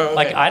 no, okay. Oh, okay.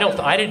 Like,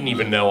 I didn't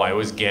even know I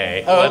was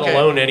gay, let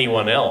alone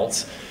anyone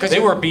else. They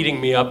were beating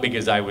me up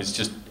because I was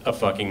just a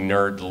fucking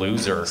nerd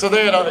loser. So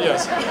they had,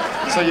 yes.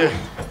 So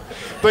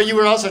but you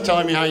were also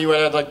telling me how you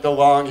had like the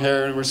long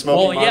hair and were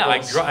smoking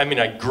marbles.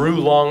 I grew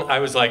long. I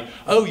was like,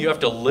 oh, you have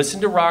to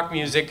listen to rock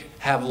music,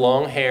 have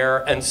long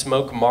hair, and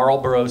smoke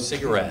Marlboro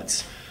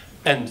cigarettes,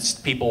 and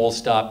people will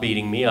stop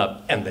beating me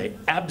up, and they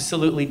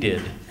absolutely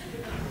did.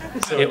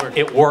 So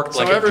it worked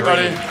like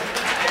everybody, a dream.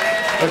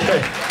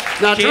 Okay.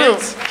 Now,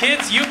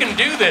 kids, you can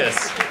do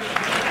this.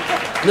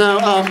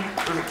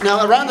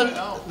 Now around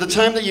the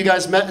time that you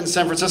guys met in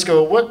San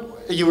Francisco,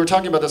 you were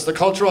talking about this, the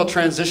cultural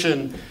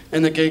transition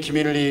in the gay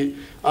community.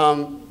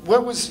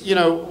 What was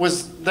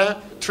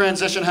that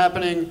transition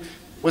happening?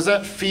 Was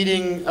that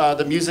feeding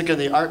the music and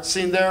the art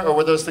scene there, or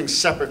were those things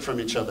separate from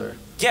each other?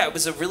 Yeah, it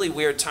was a really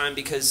weird time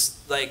because,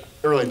 like,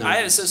 early 90s. I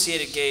had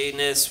associated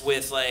gayness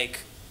with, like,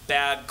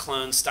 bad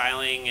clone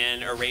styling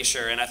and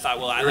erasure, and I thought,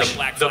 well, I like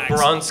Black Flags. The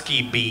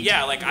Bronski beat.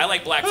 Yeah, like, I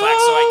like Black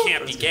Flags, so I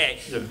can't be gay.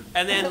 Yeah.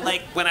 And then,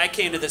 like, when I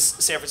came to this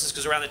San Francisco, it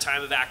was around the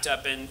time of ACT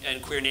UP and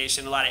Queer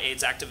Nation, a lot of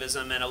AIDS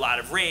activism and a lot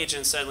of rage,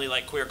 and suddenly,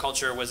 like, queer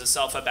culture was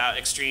itself about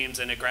extremes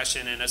and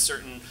aggression and a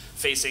certain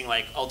facing,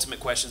 like, ultimate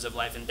questions of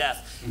life and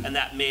death. Mm-hmm. And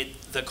that made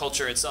the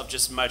culture itself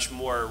just much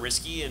more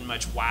risky and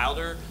much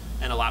wilder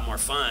and a lot more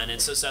fun. And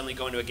so suddenly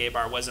going to a gay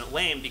bar wasn't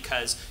lame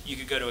because you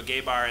could go to a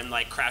gay bar and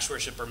like Crash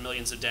Worship or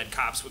Millions of Dead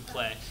Cops would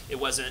play. It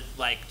wasn't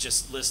like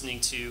just listening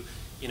to,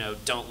 you know,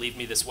 Don't Leave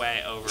Me This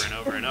Way over and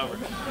over and over.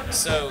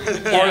 So,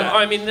 yeah.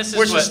 I mean, this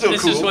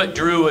is what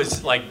Drew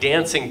was like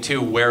dancing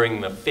to, wearing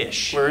the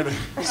fish. So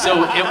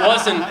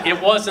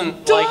it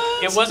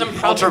wasn't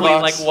probably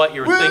like what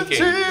you're thinking.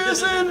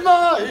 Tears in my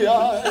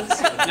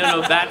eyes.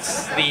 No,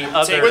 that's the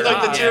other. With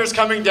like the tears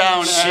coming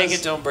down. Shake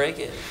it, don't break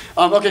it.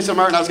 Okay, so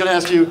Martin, I was going to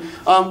ask you,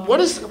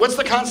 what's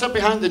the concept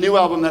behind the new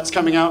album that's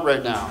coming out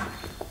right now?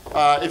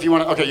 If you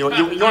want to, okay, you want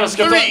to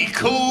skip Three that?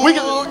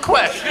 cool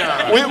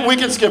questions. We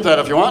can skip that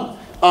if you want.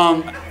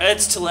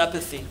 It's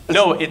telepathy.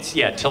 No, it's,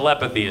 yeah,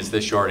 telepathy is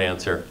the short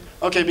answer.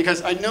 Okay,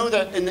 because I know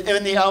that in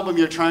the album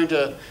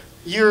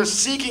you're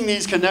seeking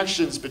these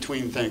connections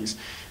between things.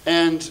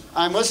 And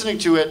I'm listening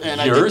to it, and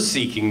You're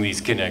seeking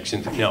these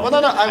connections. No. Well,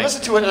 no. I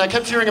listened to it, and I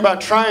kept hearing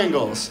about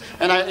triangles,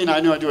 and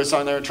I know I do a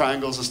song there,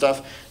 triangles and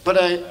stuff. But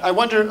I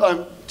wonder,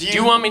 do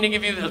you want me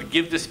to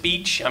give the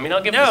speech? I mean,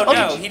 I'll give.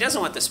 No, he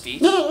doesn't want the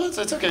speech. No, it's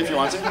okay if you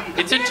want to.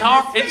 It's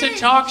a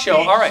talk show.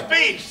 All right.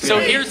 Speech. So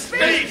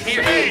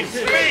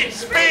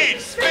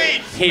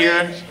Speech.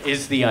 Here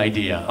is the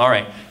idea. All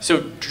right.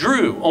 So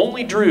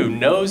only Drew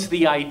knows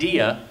the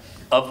idea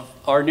of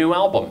our new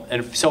album.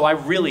 And so I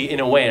really, in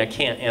a way, I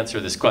can't answer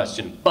this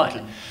question,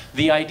 but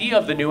the idea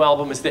of the new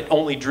album is that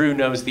only Drew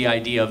knows the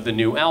idea of the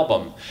new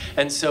album.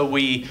 And so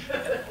we,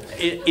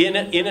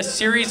 in a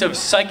series of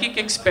psychic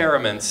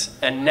experiments,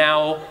 and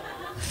now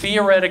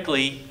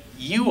theoretically,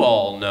 you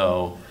all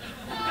know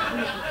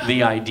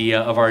the idea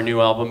of our new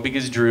album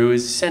because Drew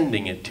is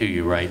sending it to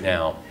you right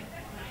now.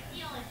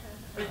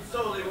 It's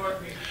totally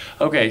working.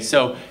 Okay,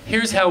 so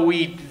here's how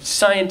we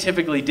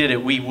scientifically did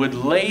it. We would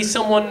lay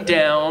someone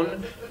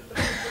down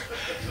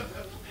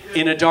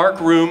in a dark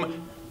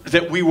room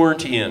that we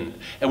weren't in,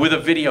 and with a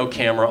video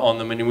camera on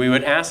them, and we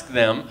would ask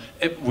them,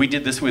 we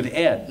did this with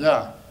Ed.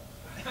 Yeah.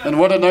 And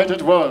what a night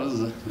it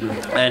was.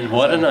 And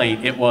what a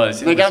night it was.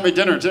 They got me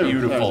dinner too.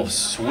 Beautiful,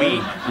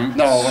 sweet,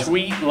 No,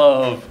 sweet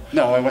love.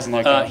 No, it wasn't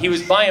like that. He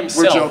was by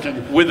himself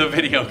joking. with a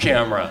video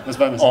camera Was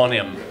by himself. on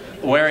him,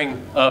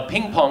 wearing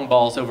ping pong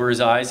balls over his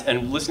eyes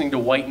and listening to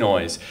white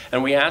noise.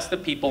 And we asked the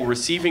people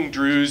receiving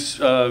Drew's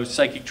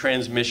psychic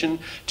transmission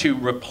to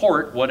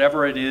report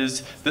whatever it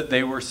is that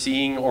they were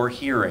seeing or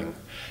hearing.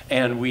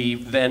 And we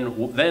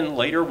then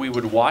later we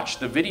would watch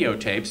the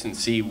videotapes and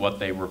see what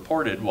they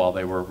reported while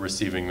they were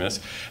receiving this.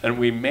 And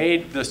we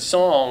made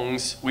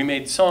songs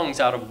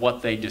out of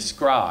what they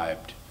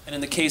described. And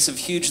in the case of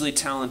hugely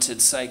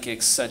talented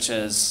psychics such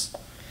as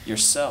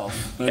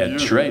yourself,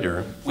 Ed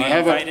Schrader, we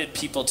invited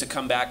people to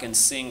come back and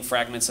sing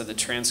fragments of the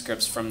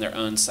transcripts from their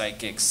own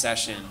psychic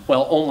session.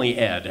 well, only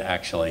Ed,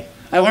 actually.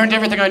 I learned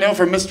everything I know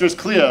from Mistress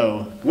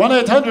Cleo.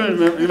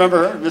 1-800,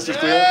 remember her, Mistress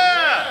Cleo?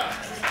 Yeah.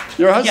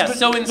 Your husband, Yeah,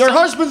 so in your some-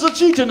 husband's a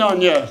cheating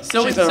on you.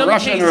 So She's in a some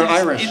Russian cases, or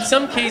Irish. in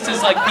some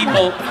cases, like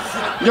people,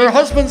 Your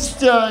husband's,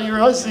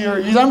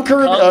 I'm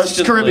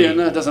Constantly. Caribbean.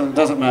 It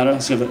doesn't matter.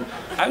 Let's give it.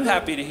 I'm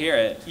happy to hear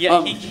it.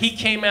 yeah, he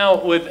came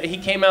out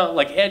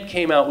like Ed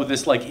came out with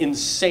this like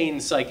insane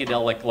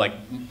psychedelic like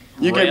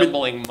You gave me-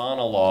 rambling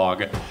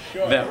monologue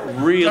that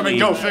really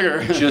go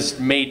figure. just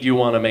made you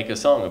want to make a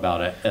song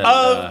about it. And,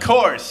 Of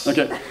course.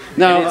 Okay. and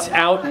Now, it's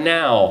out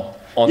now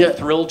on Yeah.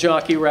 Thrill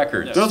Jockey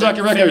Records. Thrill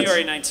Jockey Records.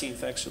 February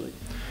 19th, actually.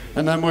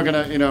 and then we're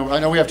gonna, I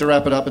know we have to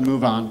wrap it up and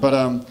move on,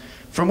 but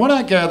from what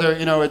I gather,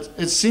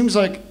 it seems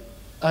like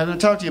I'm gonna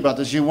talk to you about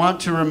this. You want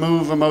to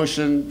remove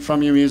emotion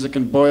from your music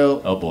and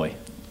boil. Oh boy.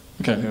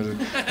 Okay,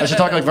 I should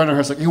talk like Werner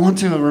Herzog. You want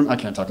to? I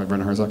can't talk like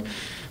Werner Herzog.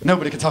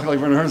 Nobody can talk like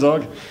Werner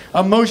Herzog.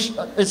 Emotion.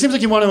 It seems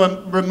like you want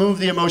to remove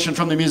the emotion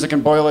from the music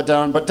and boil it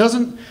down. But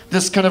doesn't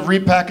this kind of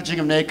repackaging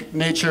of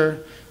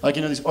nature, like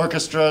these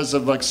orchestras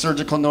of like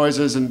surgical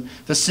noises and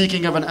the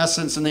seeking of an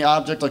essence in the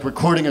object, like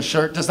recording a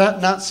shirt, does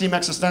that not seem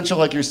existential?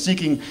 Like you're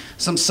seeking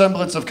some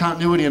semblance of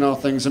continuity in all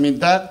things. I mean,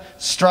 that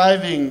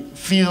striving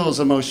feels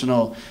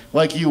emotional.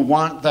 Like you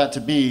want that to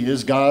be.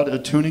 Is God a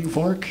tuning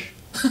fork?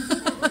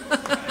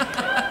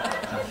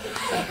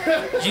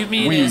 You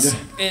mean Weed.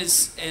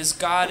 is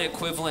God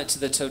equivalent to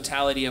the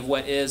totality of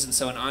what is, and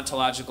so an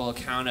ontological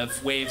account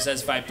of waves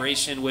as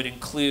vibration would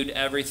include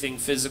everything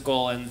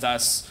physical, and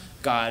thus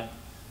God?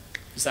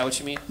 Is that what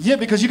you mean? Yeah,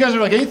 because you guys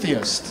are like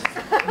atheists.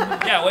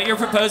 Yeah, what you're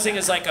proposing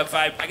is like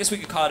I guess we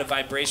could call it a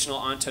vibrational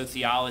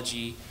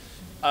ontotheology.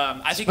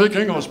 I think Speak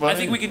English, buddy. I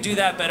think we could do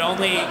that, but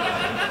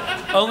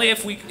only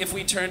if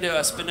we turn to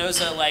a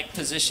Spinoza-like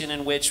position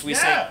in which we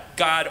say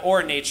God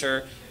or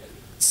nature.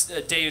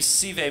 Deus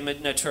sive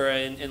natura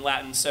in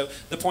Latin. So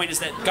the point is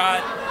that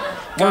God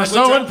We're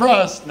so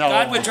impressed. No.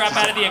 God would drop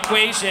out of the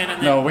equation,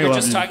 and then No, we we're love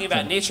just you. talking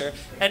about nature.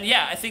 And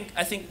yeah, I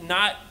think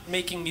not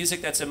making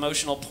music that's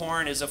emotional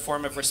porn is a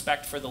form of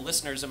respect for the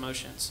listener's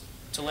emotions,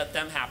 to let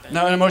them happen.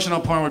 Now, an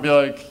emotional porn would be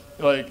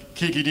like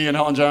Kiki D and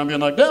Elton John being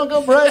like, "Don't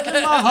go breaking my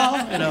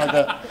heart," like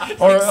that,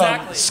 or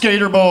Exactly.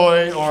 Skater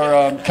Boy, or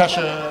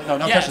Kesha.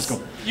 No, Yes. Kesha's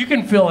cool. You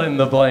can fill in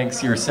the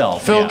blanks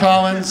yourself. Phil yeah.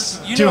 Collins,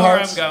 You Two know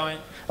Hearts. where I'm going.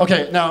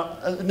 Okay, now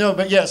no,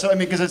 but yeah. So I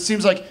mean, because it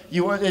seems like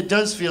it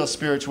does feel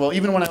spiritual.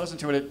 Even when I listen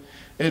to it,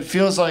 it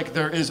feels like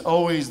there is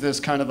always this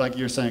kind of, like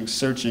you're saying,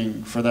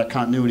 searching for that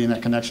continuity and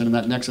that connection and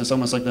that nexus,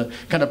 almost like the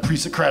kind of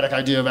pre-Socratic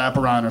idea of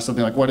Aperon or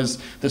something. Like, what is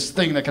this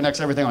thing that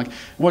connects everything? Like,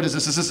 what is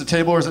this? Is this a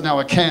table or is it now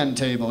a can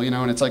table?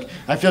 And it's like,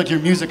 I feel like your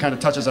music kind of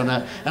touches on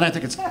that, and I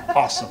think it's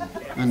awesome.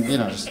 And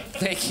just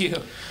Thank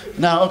you.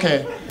 now,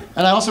 okay,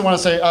 and I also want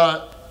to say,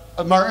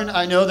 Martin,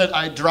 I know that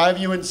I drive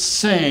you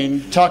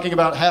insane talking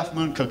about Half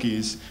Moon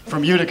cookies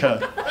from Utica,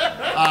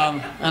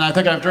 and I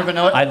think I've driven.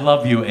 I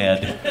love you,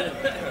 Ed.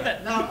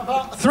 Now,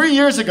 about 3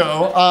 years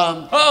ago,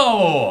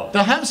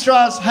 the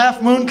Hemstraw's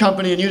Half Moon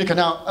Company in Utica.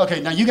 Now,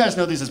 okay, now you guys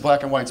know these as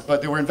black and whites,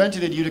 but they were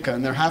invented in Utica,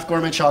 and they're half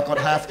gourmet chocolate,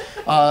 half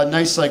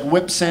nice, like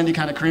whipped sandy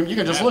kind of cream. You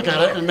can just look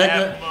at it and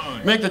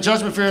make the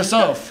judgment for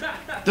yourself.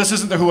 This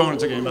isn't the Who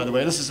Owns It game, by the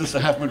way. This is just a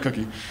Half Moon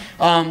cookie.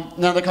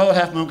 Now they call it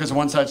Half Moon because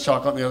one side's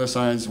chocolate and the other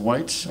side's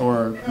white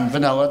or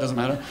vanilla. Doesn't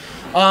matter.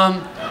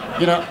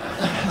 You know,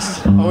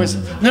 always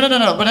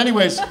no. But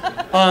anyways.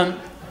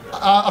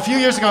 A few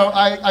years ago,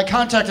 I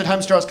contacted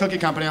Hemstraw's Cookie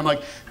Company. I'm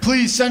like,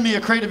 please send me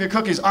a crate of your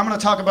cookies. I'm going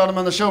to talk about them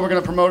on the show. We're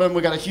going to promote them.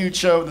 We got a huge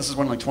show. This is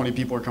when like 20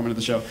 people are coming to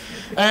the show.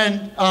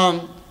 And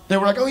they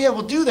were like, oh yeah,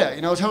 we'll do that,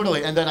 you know,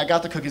 totally. And then I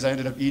got the cookies. I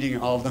ended up eating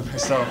all of them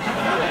myself.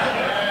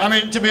 I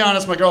mean, to be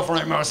honest, my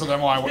girlfriend ate most of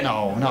them. I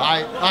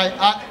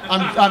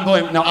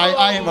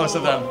ate most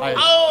of them.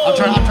 I'm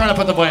trying to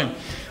put the blame.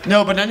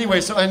 No, but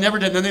anyway, so I never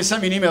did. And then they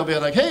sent me an email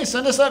being like, hey,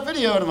 send us that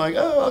video. And I'm like,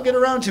 oh, I'll get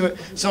around to it.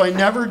 So I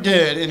never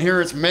did, and here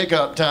it's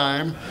makeup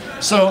time.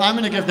 So I'm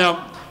going to give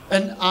now,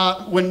 and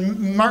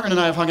when Martin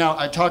and I have hung out,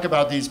 I talk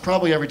about these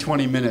probably every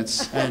 20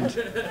 minutes. And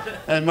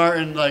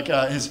Martin, like,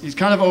 he's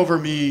kind of over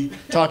me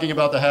talking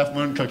about the Half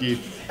Moon cookie.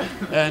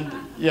 And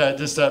yeah,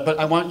 just, but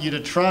I want you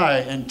to try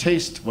and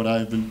taste what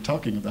I've been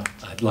talking about.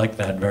 I'd like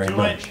that very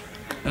much.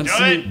 And Do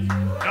see, it! Do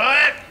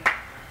it!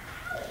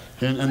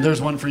 And there's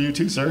one for you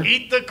too, sir.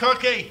 Eat the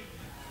cookie!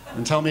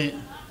 And tell me.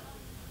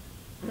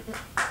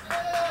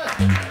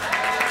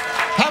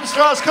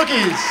 Hemstraw's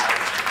cookies.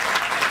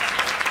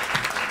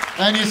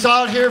 And you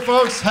saw it here,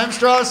 folks.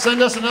 Hemstraw's,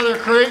 send us another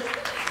crate.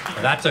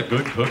 That's a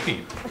good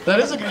cookie.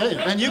 That is a good.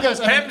 And you guys.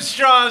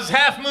 Hemstraw's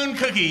Half Moon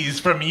Cookies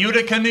from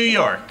Utica, New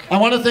York. I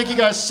want to thank you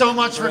guys so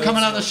much for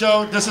coming on the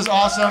show. This is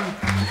awesome.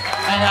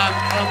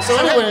 And so,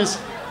 anyways.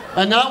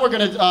 And now we're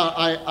gonna,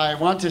 I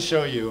want to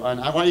show you, and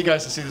I want you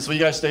guys to see this. Will you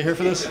guys stay here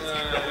for this?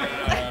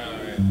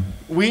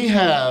 We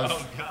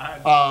have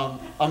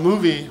a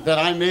movie that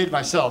I made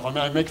myself. I mean,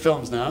 I make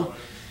films now.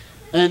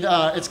 And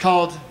it's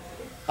called,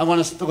 I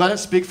want to let it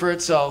speak for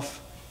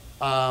itself.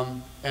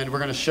 And we're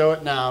gonna show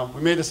it now.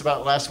 We made this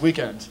about last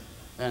weekend.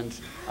 And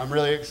I'm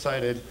really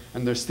excited.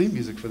 And there's theme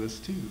music for this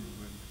too.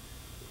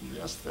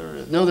 Yes, there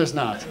is. No, there's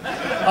not.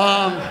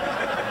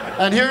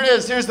 And here it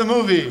is, here's the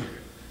movie.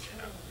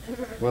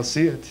 We'll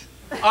see it.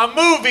 A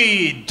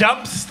movie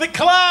dumps the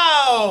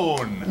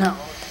clown. No.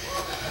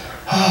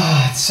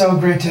 Oh, it's so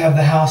great to have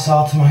the house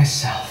all to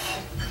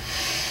myself.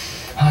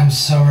 I'm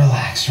so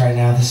relaxed right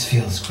now. This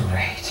feels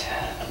great.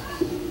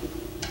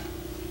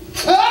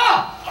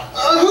 Ah!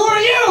 Who are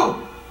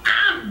you?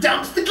 I'm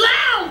Dumps the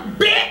Clown,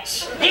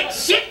 bitch!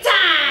 It's shit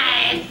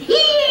time!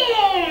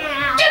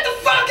 Yeah! Get the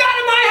fuck out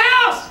of my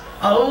house!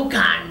 Au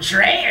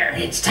contraire,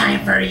 it's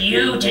time for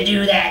you to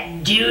do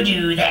that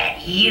doo-doo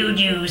that you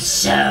do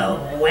so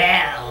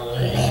well.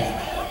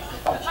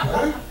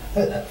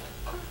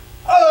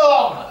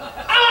 Oh!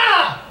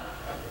 Ah!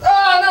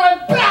 Oh, now my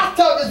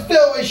bathtub is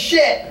filled with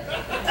shit!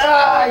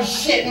 Ah, I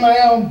shit in my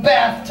own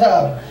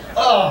bathtub.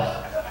 Oh.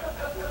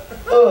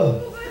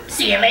 Oh.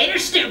 See you later,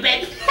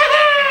 stupid!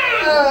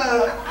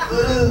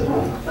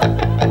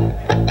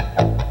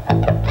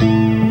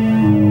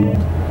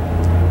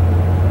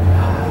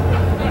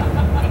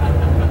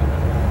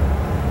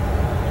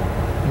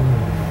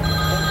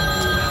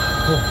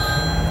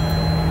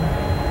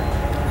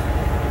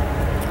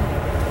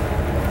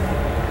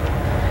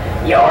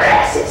 Your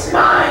ass is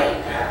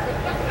mine!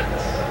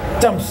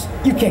 Dumps,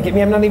 you can't get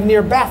me. I'm not even near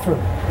a bathroom.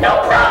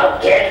 No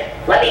problem, kid.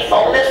 Let me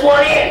fold this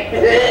one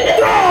in.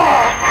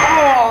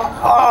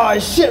 Oh, I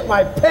shit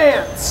my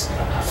pants.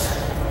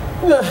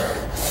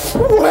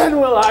 When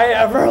will I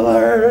ever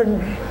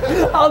learn?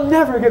 I'll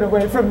never get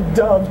away from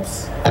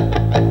Dumps.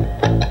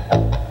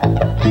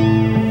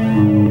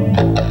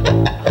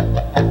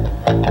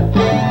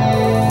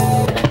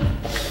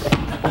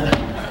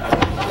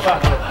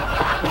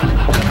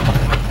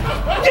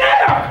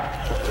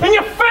 Yeah! In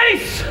your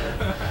face!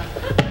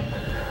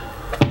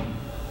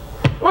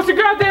 What's your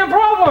goddamn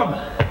problem?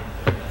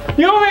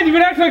 You know, man, you've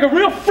been acting like a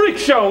real freak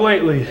show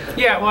lately.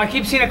 Yeah, well, I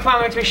keep seeing a clown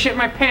that makes me shit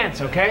my pants,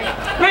 okay?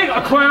 Make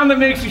a clown that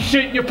makes you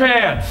shit in your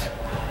pants.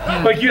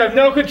 Like you have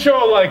no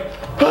control, like,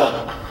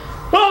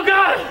 oh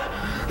God,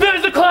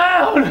 there's a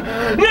clown!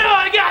 Now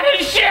I gotta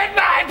shit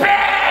my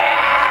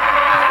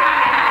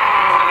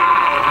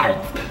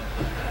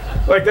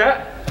pants! Like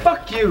that?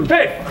 Fuck you.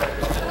 Hey!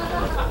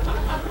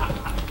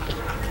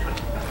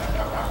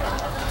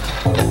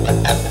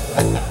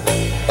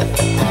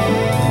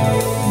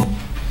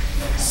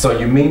 So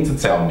you mean to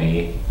tell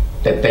me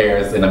that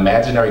there's an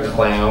imaginary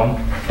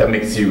clown that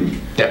makes you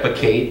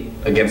defecate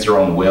against your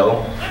own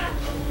will?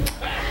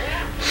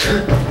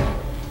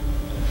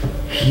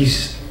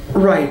 He's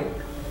right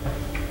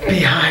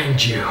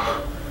behind you.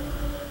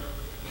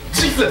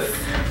 Jesus!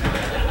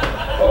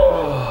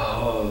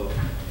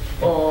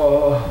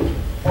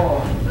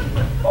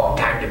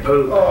 Time to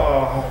poop.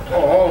 Out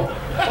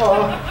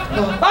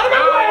of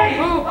my way!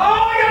 Oh,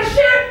 I got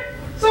shit!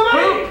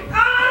 Somebody!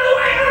 Out of the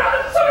way!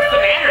 Somebody! What's the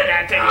matter,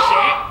 that thing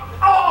shit?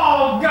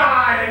 Oh, God,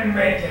 I didn't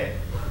make it.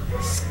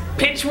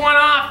 Pitch one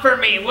off for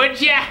me, would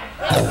ya?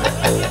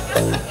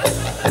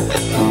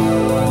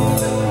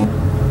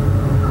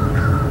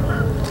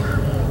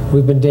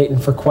 We've been dating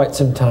for quite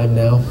some time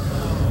now.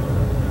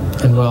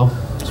 And well,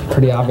 it's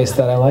pretty obvious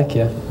that I like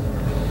you.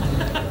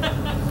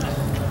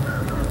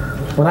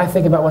 When I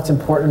think about what's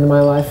important in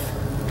my life,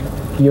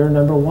 you're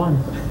number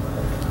one.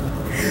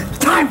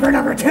 Time for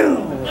number 2.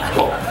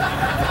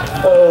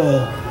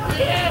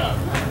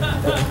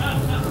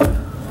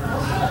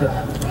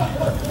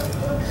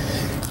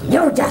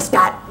 You just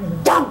got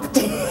dumped.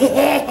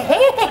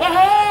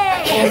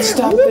 I can't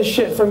stop this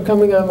shit from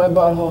coming out of my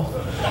butthole.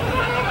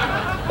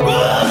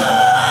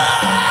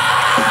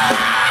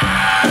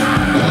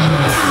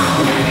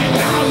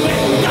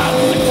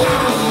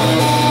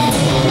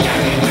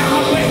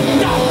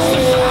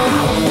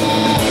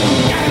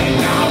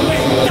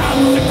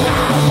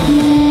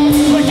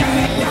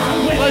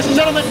 Ladies and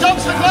gentlemen,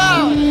 Dumps the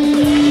Cloud!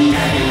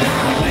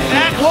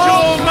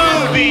 Actual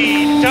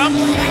movie, Dumps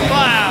the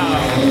Cloud.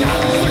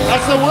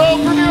 That's the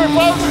world premiere,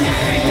 folks.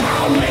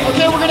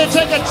 Okay, we're gonna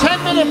take a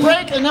 10-minute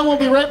break and then we'll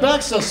be right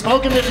back, so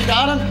smoke him if you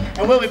got him,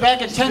 and we'll be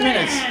back in 10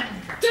 minutes.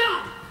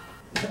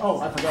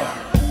 Oh, I forgot.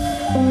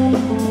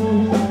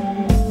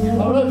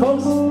 All right,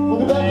 folks, we'll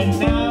be back. And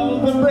now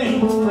the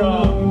break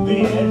from the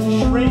Ed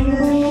Schrader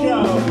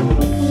Show,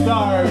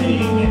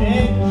 starring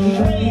Ed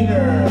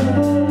Schrader.